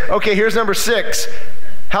 6. Okay, here's number 6.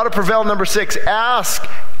 How to prevail, number 6. Ask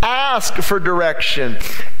for direction.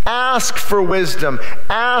 Ask for wisdom.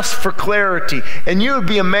 Ask for clarity. And you would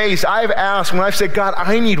be amazed. I've asked, when I've said, God,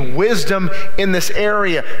 I need wisdom in this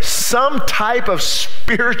area. Some type of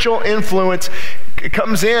spiritual influence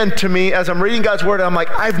comes in to me as I'm reading God's Word. And I'm like,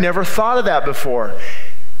 I've never thought of that before.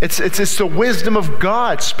 It's the wisdom of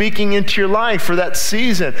God speaking into your life for that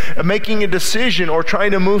season, making a decision or trying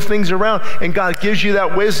to move things around, and God gives you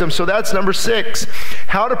that wisdom. So that's number 6.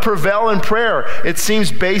 How to prevail in prayer. It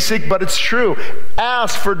seems basic, but it's true.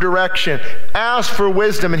 Ask for direction. Ask for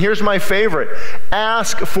wisdom. And here's my favorite.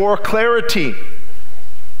 Ask for clarity.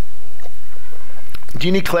 Do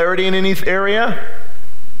you need clarity in any area?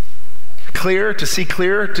 Clear, to see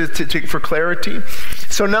clear, for clarity.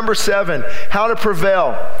 So number 7, how to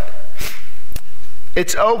prevail.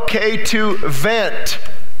 It's okay to vent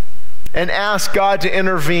and ask God to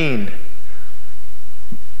intervene.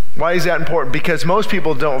 Why is that important? Because most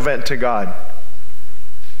people don't vent to God.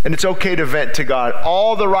 And it's okay to vent to God.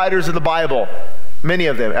 All the writers of the Bible, many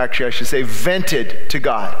of them actually I should say, vented to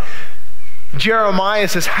God. Jeremiah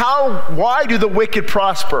says, why do the wicked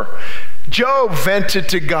prosper? Job vented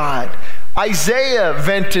to God. Isaiah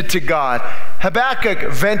vented to God.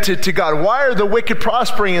 Habakkuk vented to God. Why are the wicked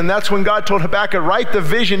prospering? And that's when God told Habakkuk, write the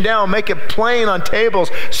vision down, make it plain on tables,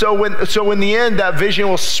 so in the end that vision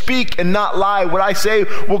will speak and not lie. What I say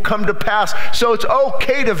will come to pass. So it's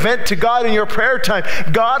okay to vent to God in your prayer time.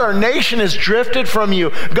 God, our nation has drifted from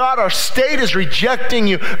you. God, our state is rejecting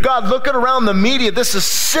you. God, look at around the media. This is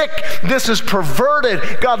sick. This is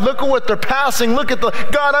perverted. God, look at what they're passing.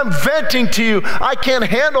 God, I'm venting to you. I can't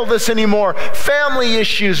handle this anymore. Family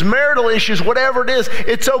issues, marital issues, whatever it is,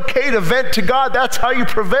 it's okay to vent to God. That's how you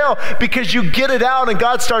prevail, because you get it out and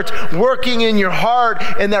God starts working in your heart,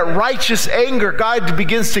 and that righteous anger, God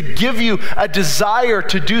begins to give you a desire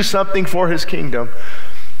to do something for His kingdom.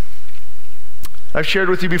 I've shared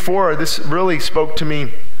with you before, this really spoke to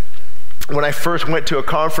me when I first went to a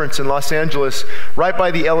conference in Los Angeles, right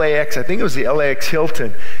by the LAX. I think it was the LAX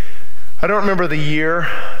Hilton. I don't remember the year.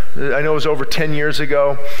 I know it was over 10 years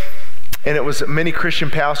ago. And it was many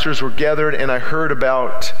Christian pastors were gathered, and I heard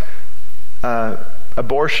about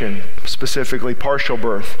abortion, specifically partial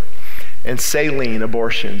birth, and saline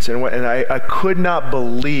abortions. And I could not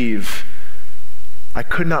believe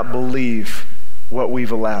what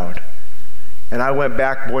we've allowed. And I went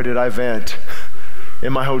back, boy, did I vent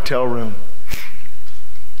in my hotel room.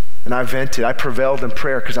 And I vented. I prevailed in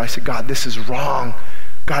prayer because I said, God, this is wrong.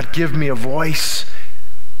 God, give me a voice.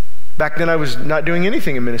 Back then I was not doing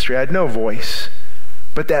anything in ministry. I had no voice.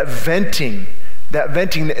 But that venting,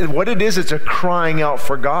 what it is, it's a crying out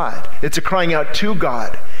for God. It's a crying out to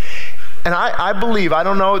God. And I believe, I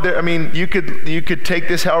don't know, you could take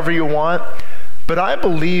this however you want, but I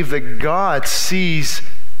believe that God sees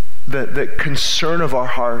the concern of our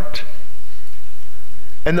heart.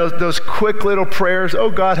 And those quick little prayers,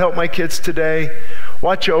 oh God, help my kids today.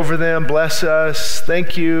 Watch over them, bless us,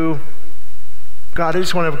 thank you. God, I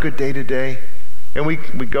just want to have a good day today. And we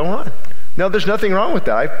go on. Now, there's nothing wrong with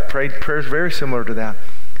that. I prayed prayers very similar to that.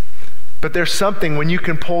 But there's something when you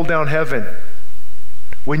can pull down heaven.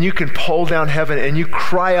 When you can pull down heaven and you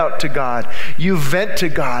cry out to God, you vent to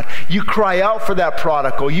God, you cry out for that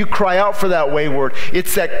prodigal, you cry out for that wayward.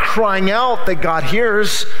 It's that crying out that God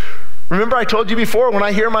hears. Remember I told you before, when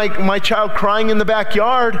I hear my child crying in the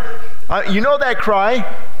backyard, you know that cry.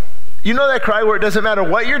 You know that cry where it doesn't matter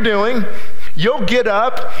what you're doing. You'll get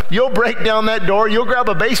up, you'll break down that door, you'll grab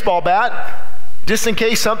a baseball bat, just in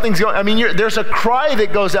case something's going. I mean, there's a cry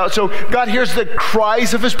that goes out. So God hears the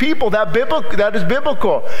cries of his people. That is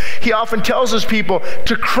biblical. He often tells his people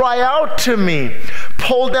to cry out to me,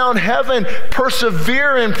 pull down heaven,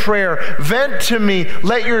 persevere in prayer, vent to me,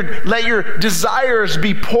 let your desires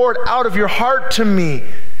be poured out of your heart to me.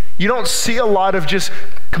 You don't see a lot of just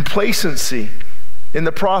complacency in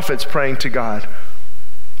the prophets praying to God,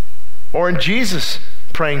 or in Jesus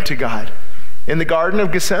praying to God. In the Garden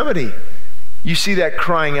of Gethsemane, you see that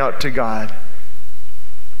crying out to God.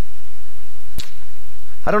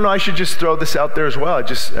 I don't know, I should just throw this out there as well. I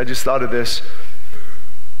just thought of this.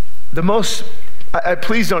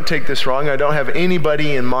 Please don't take this wrong. I don't have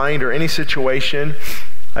anybody in mind or any situation.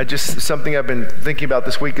 Something I've been thinking about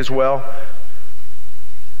this week as well.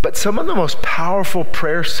 But some of the most powerful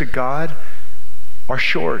prayers to God are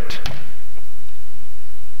short.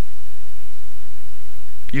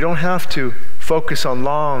 You don't have to focus on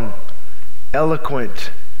long,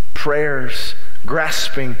 eloquent prayers,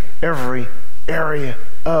 grasping every area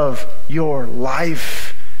of your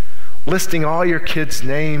life, listing all your kids'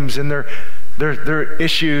 names and their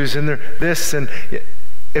issues and their this. And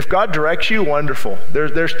if God directs you, wonderful.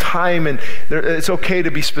 There's time, and it's okay to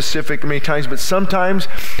be specific many times, but sometimes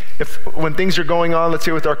when things are going on, let's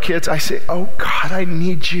say with our kids, I say, oh God, I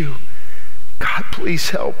need you. God,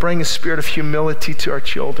 please help. Bring a spirit of humility to our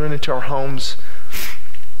children and to our homes.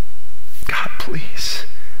 God, please.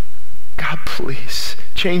 God, please.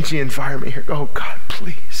 Change the environment here. Oh, God,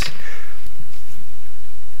 please.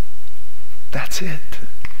 That's it.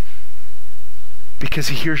 Because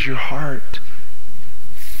he hears your heart.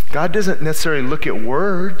 God doesn't necessarily look at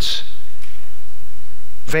words.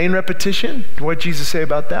 Vain repetition. What did Jesus say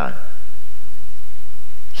about that?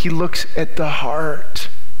 He looks at the heart,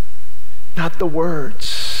 not the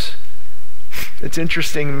words. It's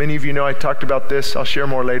interesting. Many of you know I talked about this. I'll share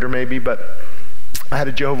more later maybe, but I had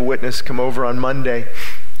a Jehovah's Witness come over on Monday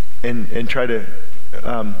and try to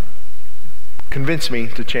convince me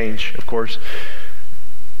to change, of course.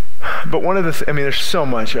 But one of the there's so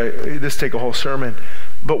much. This take a whole sermon.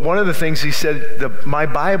 But one of the things he said, my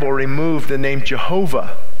Bible removed the name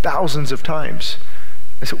Jehovah thousands of times.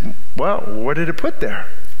 I said, well, what did it put there?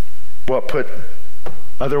 Well, it put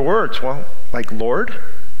other words. Well, like Lord?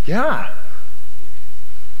 Yeah.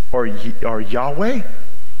 Or Yahweh?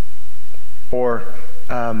 Or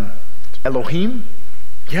Elohim?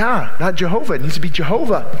 Yeah, not Jehovah. It needs to be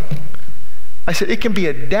Jehovah. I said, it can be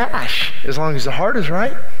a dash as long as the heart is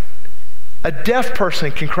right. A deaf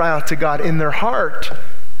person can cry out to God in their heart.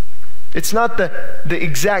 It's not the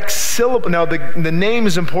exact syllable. Now, the name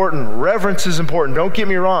is important. Reverence is important. Don't get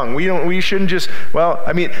me wrong. We shouldn't just,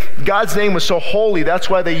 God's name was so holy. That's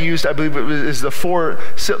why they used, I believe it was the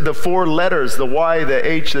four letters, the Y, the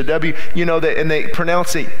H, the W, and they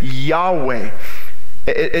pronounce it Yahweh.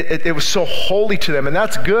 It was so holy to them, and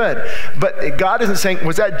that's good. But God isn't saying,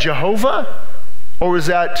 was that Jehovah? Or was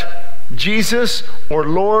that Jesus or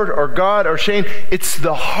Lord or God or Shane? It's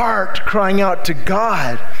the heart crying out to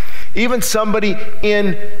God. Even somebody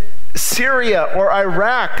in Syria or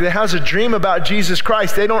Iraq that has a dream about Jesus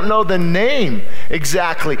Christ, they don't know the name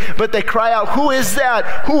exactly, but they cry out, who is that?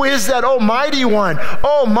 Who is that? Oh, mighty one,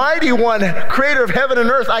 creator of heaven and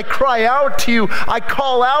earth. I cry out to you. I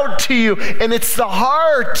call out to you. And it's the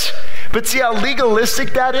heart. But see how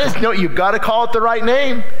legalistic that is? No, you've got to call it the right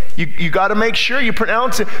name. You got to make sure you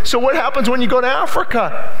pronounce it. So what happens when you go to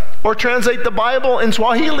Africa or translate the Bible in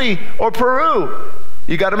Swahili or Peru?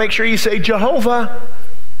 You got to make sure you say Jehovah.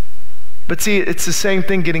 But see, it's the same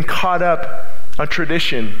thing, getting caught up on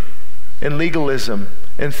tradition and legalism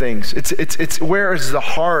and things. It's where is the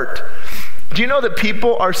heart? Do you know that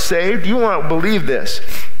people are saved? You won't believe this.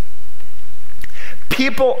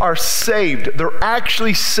 People are saved. They're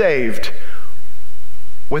actually saved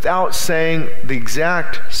without saying the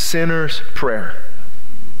exact sinner's prayer.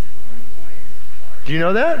 Do you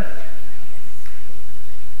know that?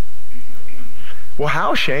 Well,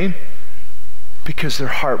 how, Shane? Because their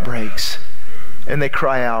heart breaks and they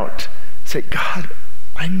cry out, say, God,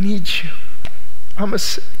 I need you.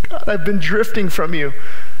 God, I've been drifting from you.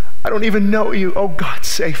 I don't even know you. Oh, God,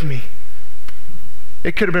 save me.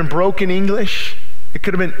 It could have been broken English. It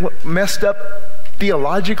could have been messed up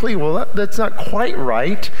theologically. Well, that's not quite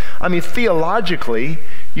right. I mean, theologically,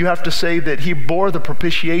 you have to say that he bore the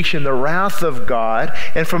propitiation, the wrath of God.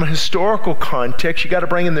 And from a historical context, you got to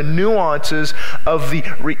bring in the nuances of the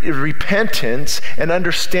repentance and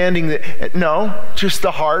understanding that, no, just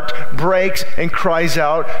the heart breaks and cries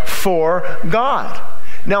out for God.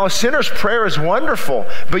 Now, a sinner's prayer is wonderful,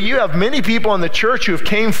 but you have many people in the church who have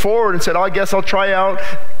came forward and said, oh, I guess I'll try out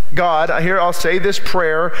God. I'll say this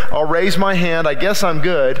prayer. I'll raise my hand. I guess I'm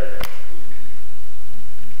good.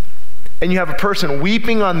 And you have a person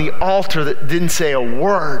weeping on the altar that didn't say a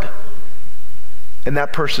word. And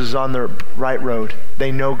that person is on the right road.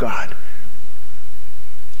 They know God.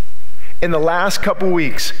 In the last couple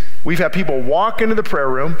weeks, we've had people walk into the prayer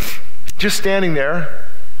room, just standing there,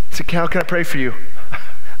 say, how can I pray for you?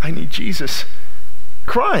 I need Jesus.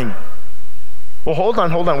 Crying. Well, hold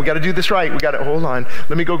on. We got to do this right. Hold on.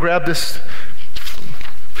 Let me go grab this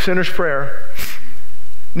sinner's prayer.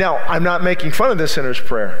 Now, I'm not making fun of the sinner's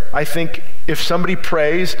prayer. I think if somebody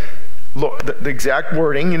prays, look, the exact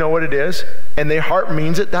wording, you know what it is, and their heart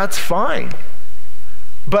means it, that's fine.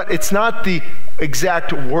 But it's not the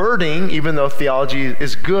exact wording, even though theology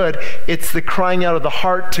is good, it's the crying out of the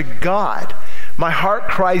heart to God. My heart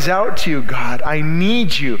cries out to you, God. I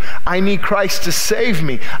need you. I need Christ to save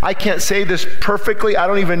me. I can't say this perfectly. I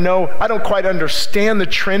don't even know. I don't quite understand the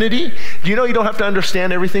Trinity. Do you know you don't have to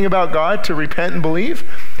understand everything about God to repent and believe?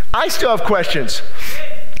 I still have questions.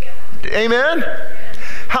 Amen?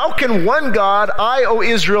 How can one God, I, O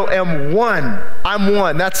Israel, am one? I'm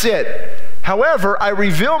one. That's it. However, I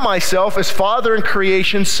reveal myself as Father in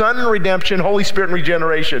creation, Son in redemption, Holy Spirit in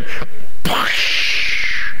regeneration.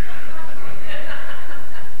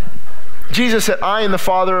 Jesus said, I and the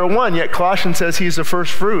Father are one, yet Colossians says he's the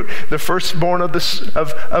first fruit, the firstborn of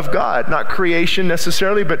God. Not creation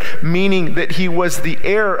necessarily, but meaning that he was the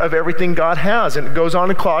heir of everything God has. And it goes on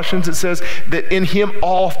in Colossians, it says that in him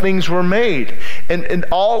all things were made. And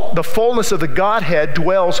all the fullness of the Godhead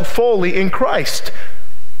dwells fully in Christ.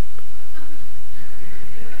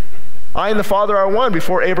 I and the Father are one.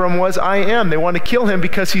 Before Abraham was, I am. They want to kill him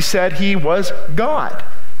because he said he was God.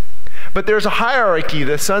 But there's a hierarchy.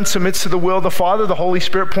 The Son submits to the will of the Father. The Holy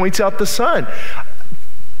Spirit points out the Son.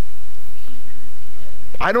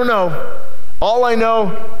 I don't know. All I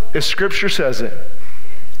know is Scripture says it.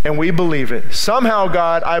 And we believe it. Somehow,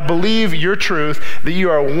 God, I believe your truth that you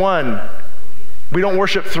are one. We don't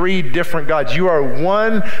worship three different gods. You are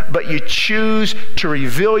one, but you choose to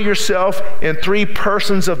reveal yourself in three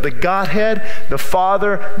persons of the Godhead, the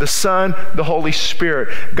Father, the Son, the Holy Spirit.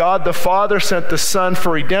 God the Father sent the Son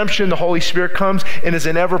for redemption. The Holy Spirit comes and is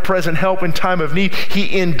an ever-present help in time of need. He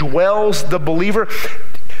indwells the believer.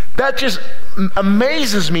 That just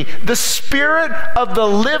amazes me. The Spirit of the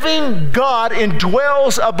living God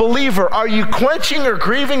indwells a believer. Are you quenching or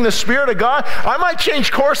grieving the Spirit of God? I might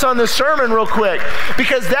change course on this sermon real quick,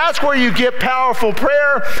 because that's where you get powerful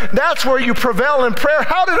prayer. That's where you prevail in prayer.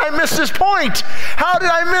 How did I miss this point? How did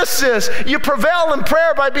I miss this? You prevail in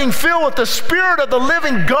prayer by being filled with the Spirit of the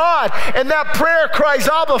living God, and that prayer cries,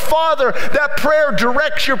 Abba, Father. That prayer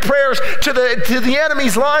directs your prayers to the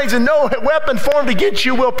enemy's lines, and no weapon formed against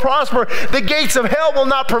you will prosper. The gates of hell will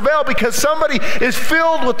not prevail, because somebody is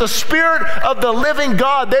filled with the Spirit of the living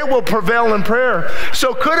God. They will prevail in prayer.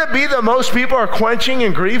 So could it be that most people are quenching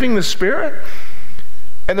and grieving the Spirit,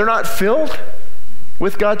 and they're not filled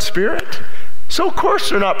with God's Spirit? So of course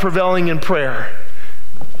they're not prevailing in prayer.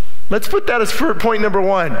 Let's put that as point number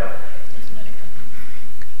one.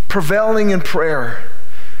 Prevailing in prayer.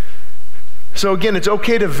 So again, it's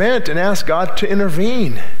okay to vent and ask God to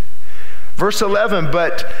intervene. Verse 11,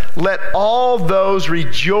 but let all those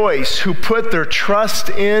rejoice who put their trust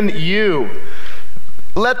in you.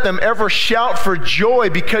 Let them ever shout for joy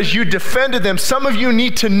because you defended them. Some of you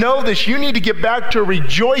need to know this. You need to get back to a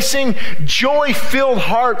rejoicing, joy-filled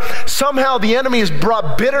heart. Somehow the enemy has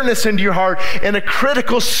brought bitterness into your heart and a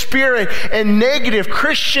critical spirit and negative.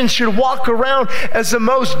 Christians should walk around as the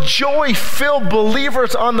most joy-filled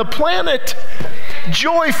believers on the planet.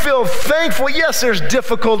 Joy-filled, thankful. Yes, there's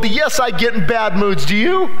difficulty. Yes, I get in bad moods. Do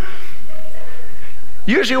you?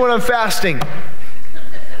 Usually when I'm fasting.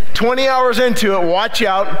 20 hours into it, watch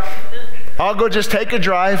out. I'll go just take a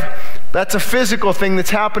drive. That's a physical thing that's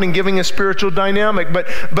happening, giving a spiritual dynamic. But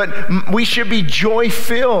we should be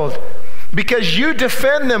joy-filled. Because you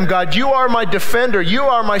defend them, God. You are my defender. You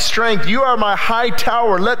are my strength. You are my high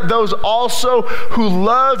tower. Let those also who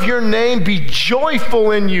love your name be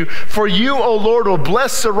joyful in you. For you, O Lord, will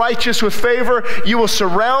bless the righteous with favor. You will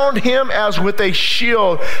surround him as with a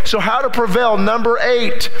shield. So how to prevail? Number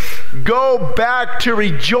 8, go back to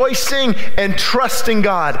rejoicing and trusting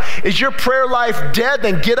God. Is your prayer life dead?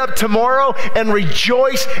 Then get up tomorrow and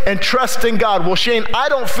rejoice and trust in God. Well, Shane, I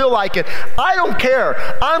don't feel like it. I don't care.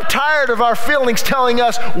 I'm tired of our feelings telling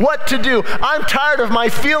us what to do. I'm tired of my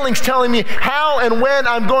feelings telling me how and when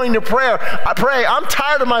I'm going to pray. I'm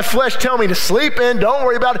tired of my flesh telling me to sleep in. Don't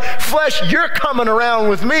worry about it. Flesh, you're coming around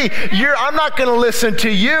with me. I'm not going to listen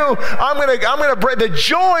to you. I'm going to pray. The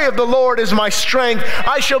joy of the Lord is my strength.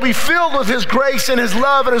 I shall be filled with his grace and his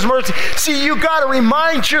love and his mercy. See, you got to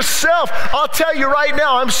remind yourself. I'll tell you right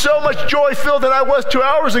now, I'm so much joy filled than I was 2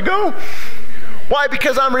 hours ago. Why?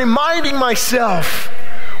 Because I'm reminding myself.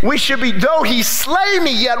 We should be, though he slay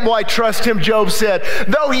me, yet will I trust him, Job said.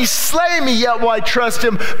 Though he slay me, yet will I trust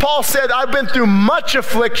him. Paul said, I've been through much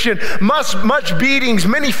affliction, much beatings,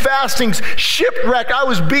 many fastings, shipwreck. I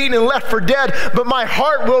was beaten and left for dead, but my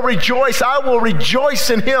heart will rejoice. I will rejoice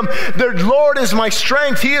in him. The Lord is my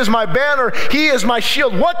strength. He is my banner. He is my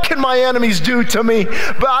shield. What can my enemies do to me?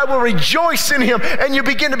 But I will rejoice in him. And you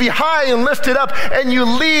begin to be high and lifted up, and you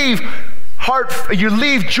leave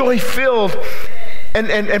joy-filled.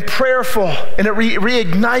 And prayerful, and it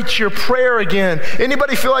reignites your prayer again.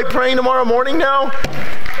 Anybody feel like praying tomorrow morning now?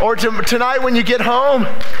 Or tonight when you get home?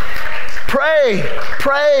 Pray.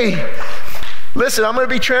 Listen, I'm going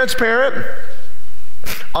to be transparent.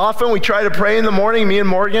 Often we try to pray in the morning, me and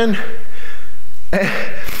Morgan,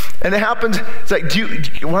 and it happens, it's like, do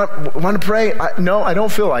you want to pray? No, I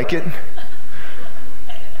don't feel like it.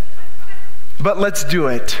 But let's do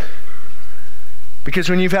it.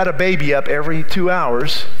 Because when you've had a baby up every 2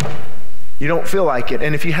 hours, you don't feel like it.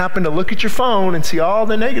 And if you happen to look at your phone and see all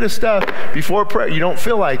the negative stuff before prayer, you don't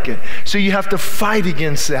feel like it. So you have to fight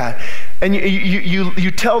against that. And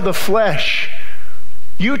you tell the flesh,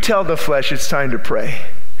 it's time to pray.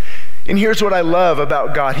 And here's what I love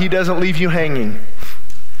about God. He doesn't leave you hanging.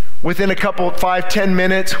 Within a couple, 5-10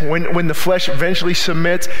 minutes, when the flesh eventually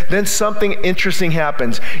submits, then something interesting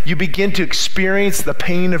happens. You begin to experience the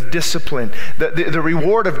pain of discipline, the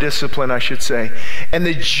reward of discipline, I should say. And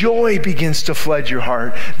the joy begins to flood your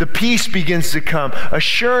heart. The peace begins to come.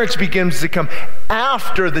 Assurance begins to come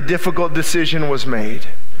after the difficult decision was made.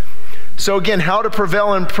 So again, how to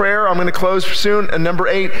prevail in prayer. I'm going to close soon. And number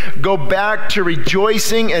 8, go back to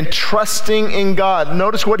rejoicing and trusting in God.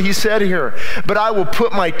 Notice what he said here. But I will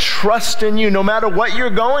put my trust in you no matter what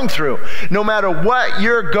you're going through. No matter what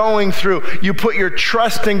you're going through, you put your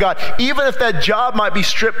trust in God. Even if that job might be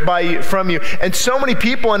stripped from you. And so many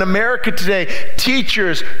people in America today,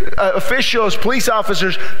 teachers, officials, police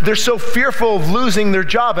officers, they're so fearful of losing their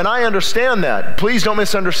job. And I understand that. Please don't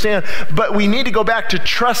misunderstand. But we need to go back to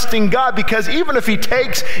trusting God. Because even if he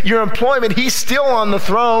takes your employment, he's still on the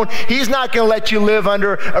throne. He's not going to let you live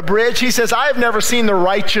under a bridge. He says, I have never seen the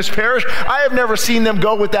righteous perish. I have never seen them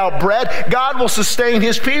go without bread. God will sustain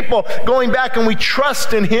his people. Going back, and we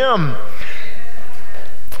trust in him.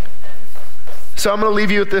 So I'm going to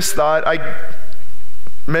leave you with this thought. I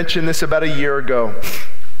mentioned this about a year ago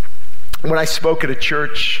when I spoke at a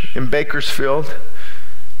church in Bakersfield.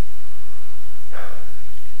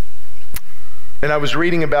 And I was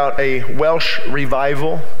reading about a Welsh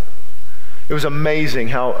revival. It was amazing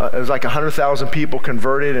how it was like 100,000 people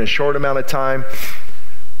converted in a short amount of time.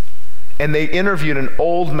 And they interviewed an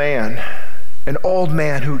old man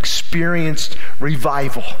who experienced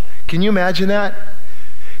revival. Can you imagine that?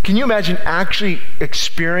 Can you imagine actually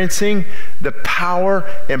experiencing the power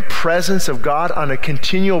and presence of God on a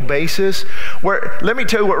continual basis? Let me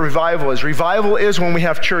tell you what revival is. Revival is when we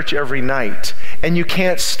have church every night and you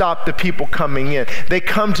can't stop the people coming in. They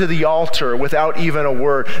come to the altar without even a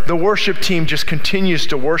word. The worship team just continues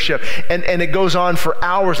to worship, and it goes on for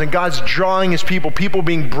hours, and God's drawing his people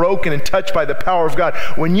being broken and touched by the power of God.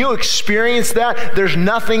 When you experience that, there's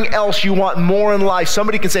nothing else you want more in life.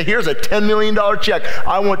 Somebody can say, here's a $10 million check.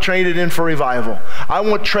 I want traded in for revival. I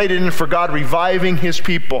want traded in for God reviving his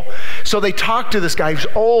people. So they talked to this guy who's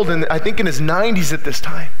old, and I think in his 90s at this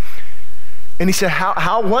time. And he said,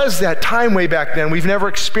 how was that time way back then? We've never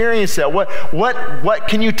experienced that. What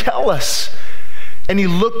can you tell us? And he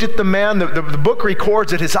looked at the man. The book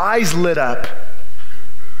records that his eyes lit up.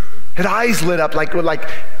 His eyes lit up like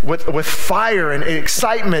with fire and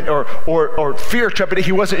excitement or fear, trepidation.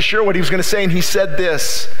 He wasn't sure what he was going to say, and he said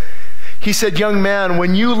this. He said, young man,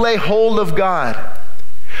 when you lay hold of God,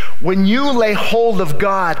 When you lay hold of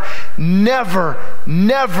God, never,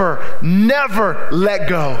 never, never let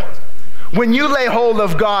go. When you lay hold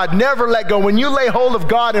of God, never let go. When you lay hold of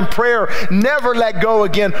God in prayer, never let go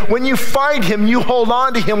again. When you find Him, you hold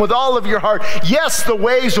on to Him with all of your heart. Yes, the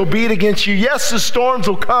waves will beat against you. Yes, the storms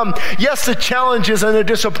will come. Yes, the challenges and the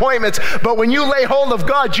disappointments. But when you lay hold of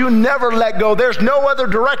God, you never let go. There's no other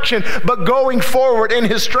direction but going forward in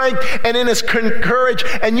His strength and in His courage.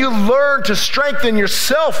 And you learn to strengthen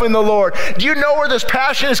yourself in the Lord. Do you know where this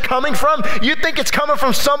passion is coming from? You think it's coming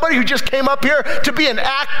from somebody who just came up here to be an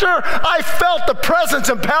actor? I felt the presence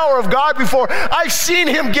and power of God before. I've seen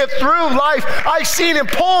Him get through life. I've seen Him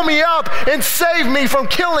pull me up and save me from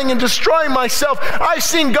killing and destroying myself. I've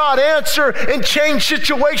seen God answer and change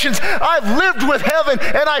situations. I've lived with heaven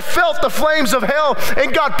and I felt the flames of hell,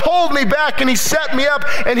 and God pulled me back and He set me up,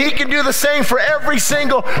 and He can do the same for every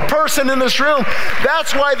single person in this room.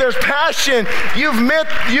 That's why there's passion. You've met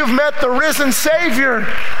the risen Savior,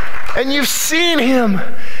 and you've seen Him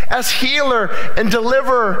as healer and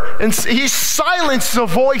deliverer, and He's silenced the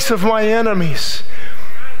voice of my enemies.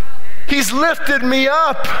 He's lifted me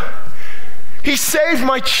up. He saved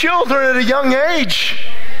my children at a young age.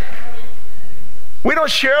 We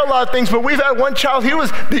don't share a lot of things, but we've had one child,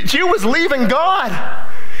 she was leaving God.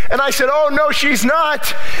 And I said, oh no, she's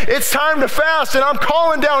not. It's time to fast. And I'm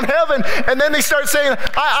calling down heaven. And then they start saying,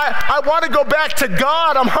 I want to go back to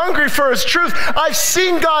God. I'm hungry for His truth. I've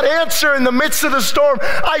seen God answer in the midst of the storm.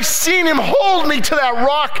 I've seen Him hold me to that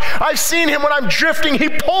rock. I've seen Him when I'm drifting. He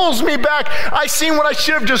pulls me back. I've seen when I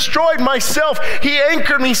should have destroyed myself. He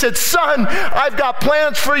anchored me. He said, son, I've got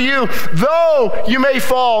plans for you. Though you may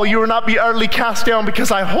fall, you will not be utterly cast down,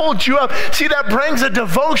 because I hold you up. See, that brings a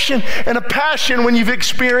devotion and a passion when you've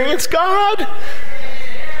experienced God.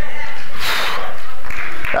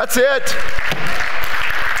 That's it.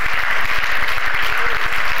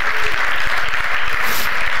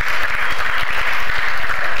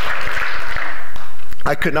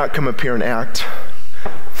 I could not come up here and act.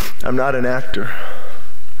 I'm not an actor.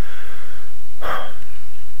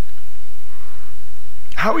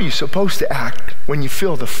 How are you supposed to act when you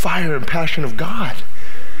feel the fire and passion of God?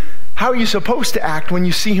 How are you supposed to act when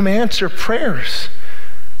you see Him answer prayers?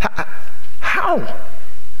 How?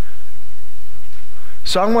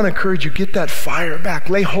 So I want to encourage you, get that fire back.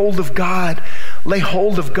 Lay hold of God. Lay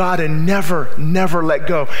hold of God and never, never let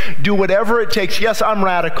go. Do whatever it takes. Yes, I'm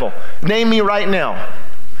radical. Name me right now.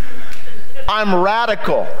 I'm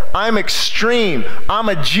radical. I'm extreme. I'm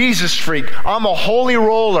a Jesus freak. I'm a holy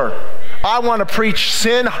roller. I want to preach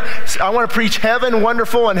sin. I want to preach heaven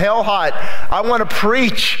wonderful and hell hot. I want to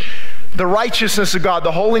preach the righteousness of God,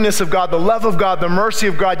 the holiness of God, the love of God, the mercy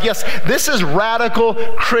of God. Yes, this is radical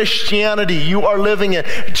Christianity you are living in.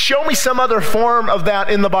 Show me some other form of that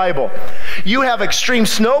in the Bible. You have extreme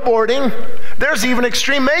snowboarding. There's even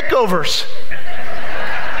extreme makeovers.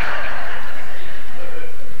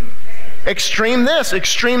 Extreme this,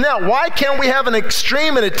 extreme that. Why can't we have an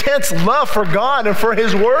extreme and intense love for God and for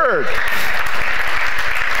His Word?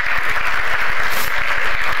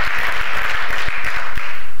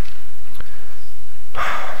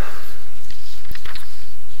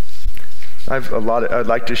 I have a lot I'd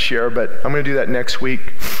like to share, but I'm going to do that next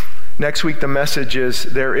week. Next week, the message is,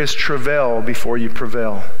 there is travail before you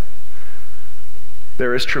prevail.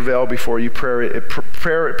 There is travail before you pray.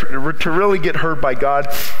 To really get heard by God,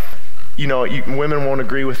 women won't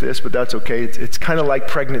agree with this, but that's okay. It's kind of like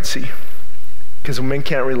pregnancy, because men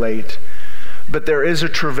can't relate. But there is a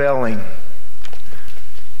travailing.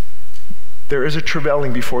 There is a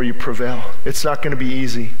travailing before you prevail. It's not going to be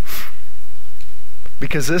easy.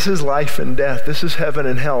 Because this is life and death. This is heaven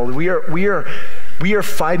and hell. We are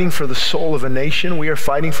fighting for the soul of a nation. We are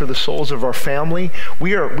fighting for the souls of our family.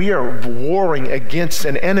 We are warring against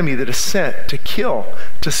an enemy that is sent to kill,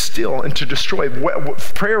 to steal, and to destroy.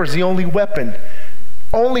 Prayer is the only weapon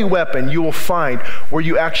you will find where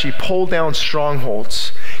you actually pull down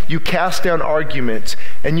strongholds. You cast down arguments,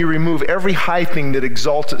 and you remove every high thing that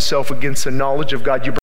exalts itself against the knowledge of God. You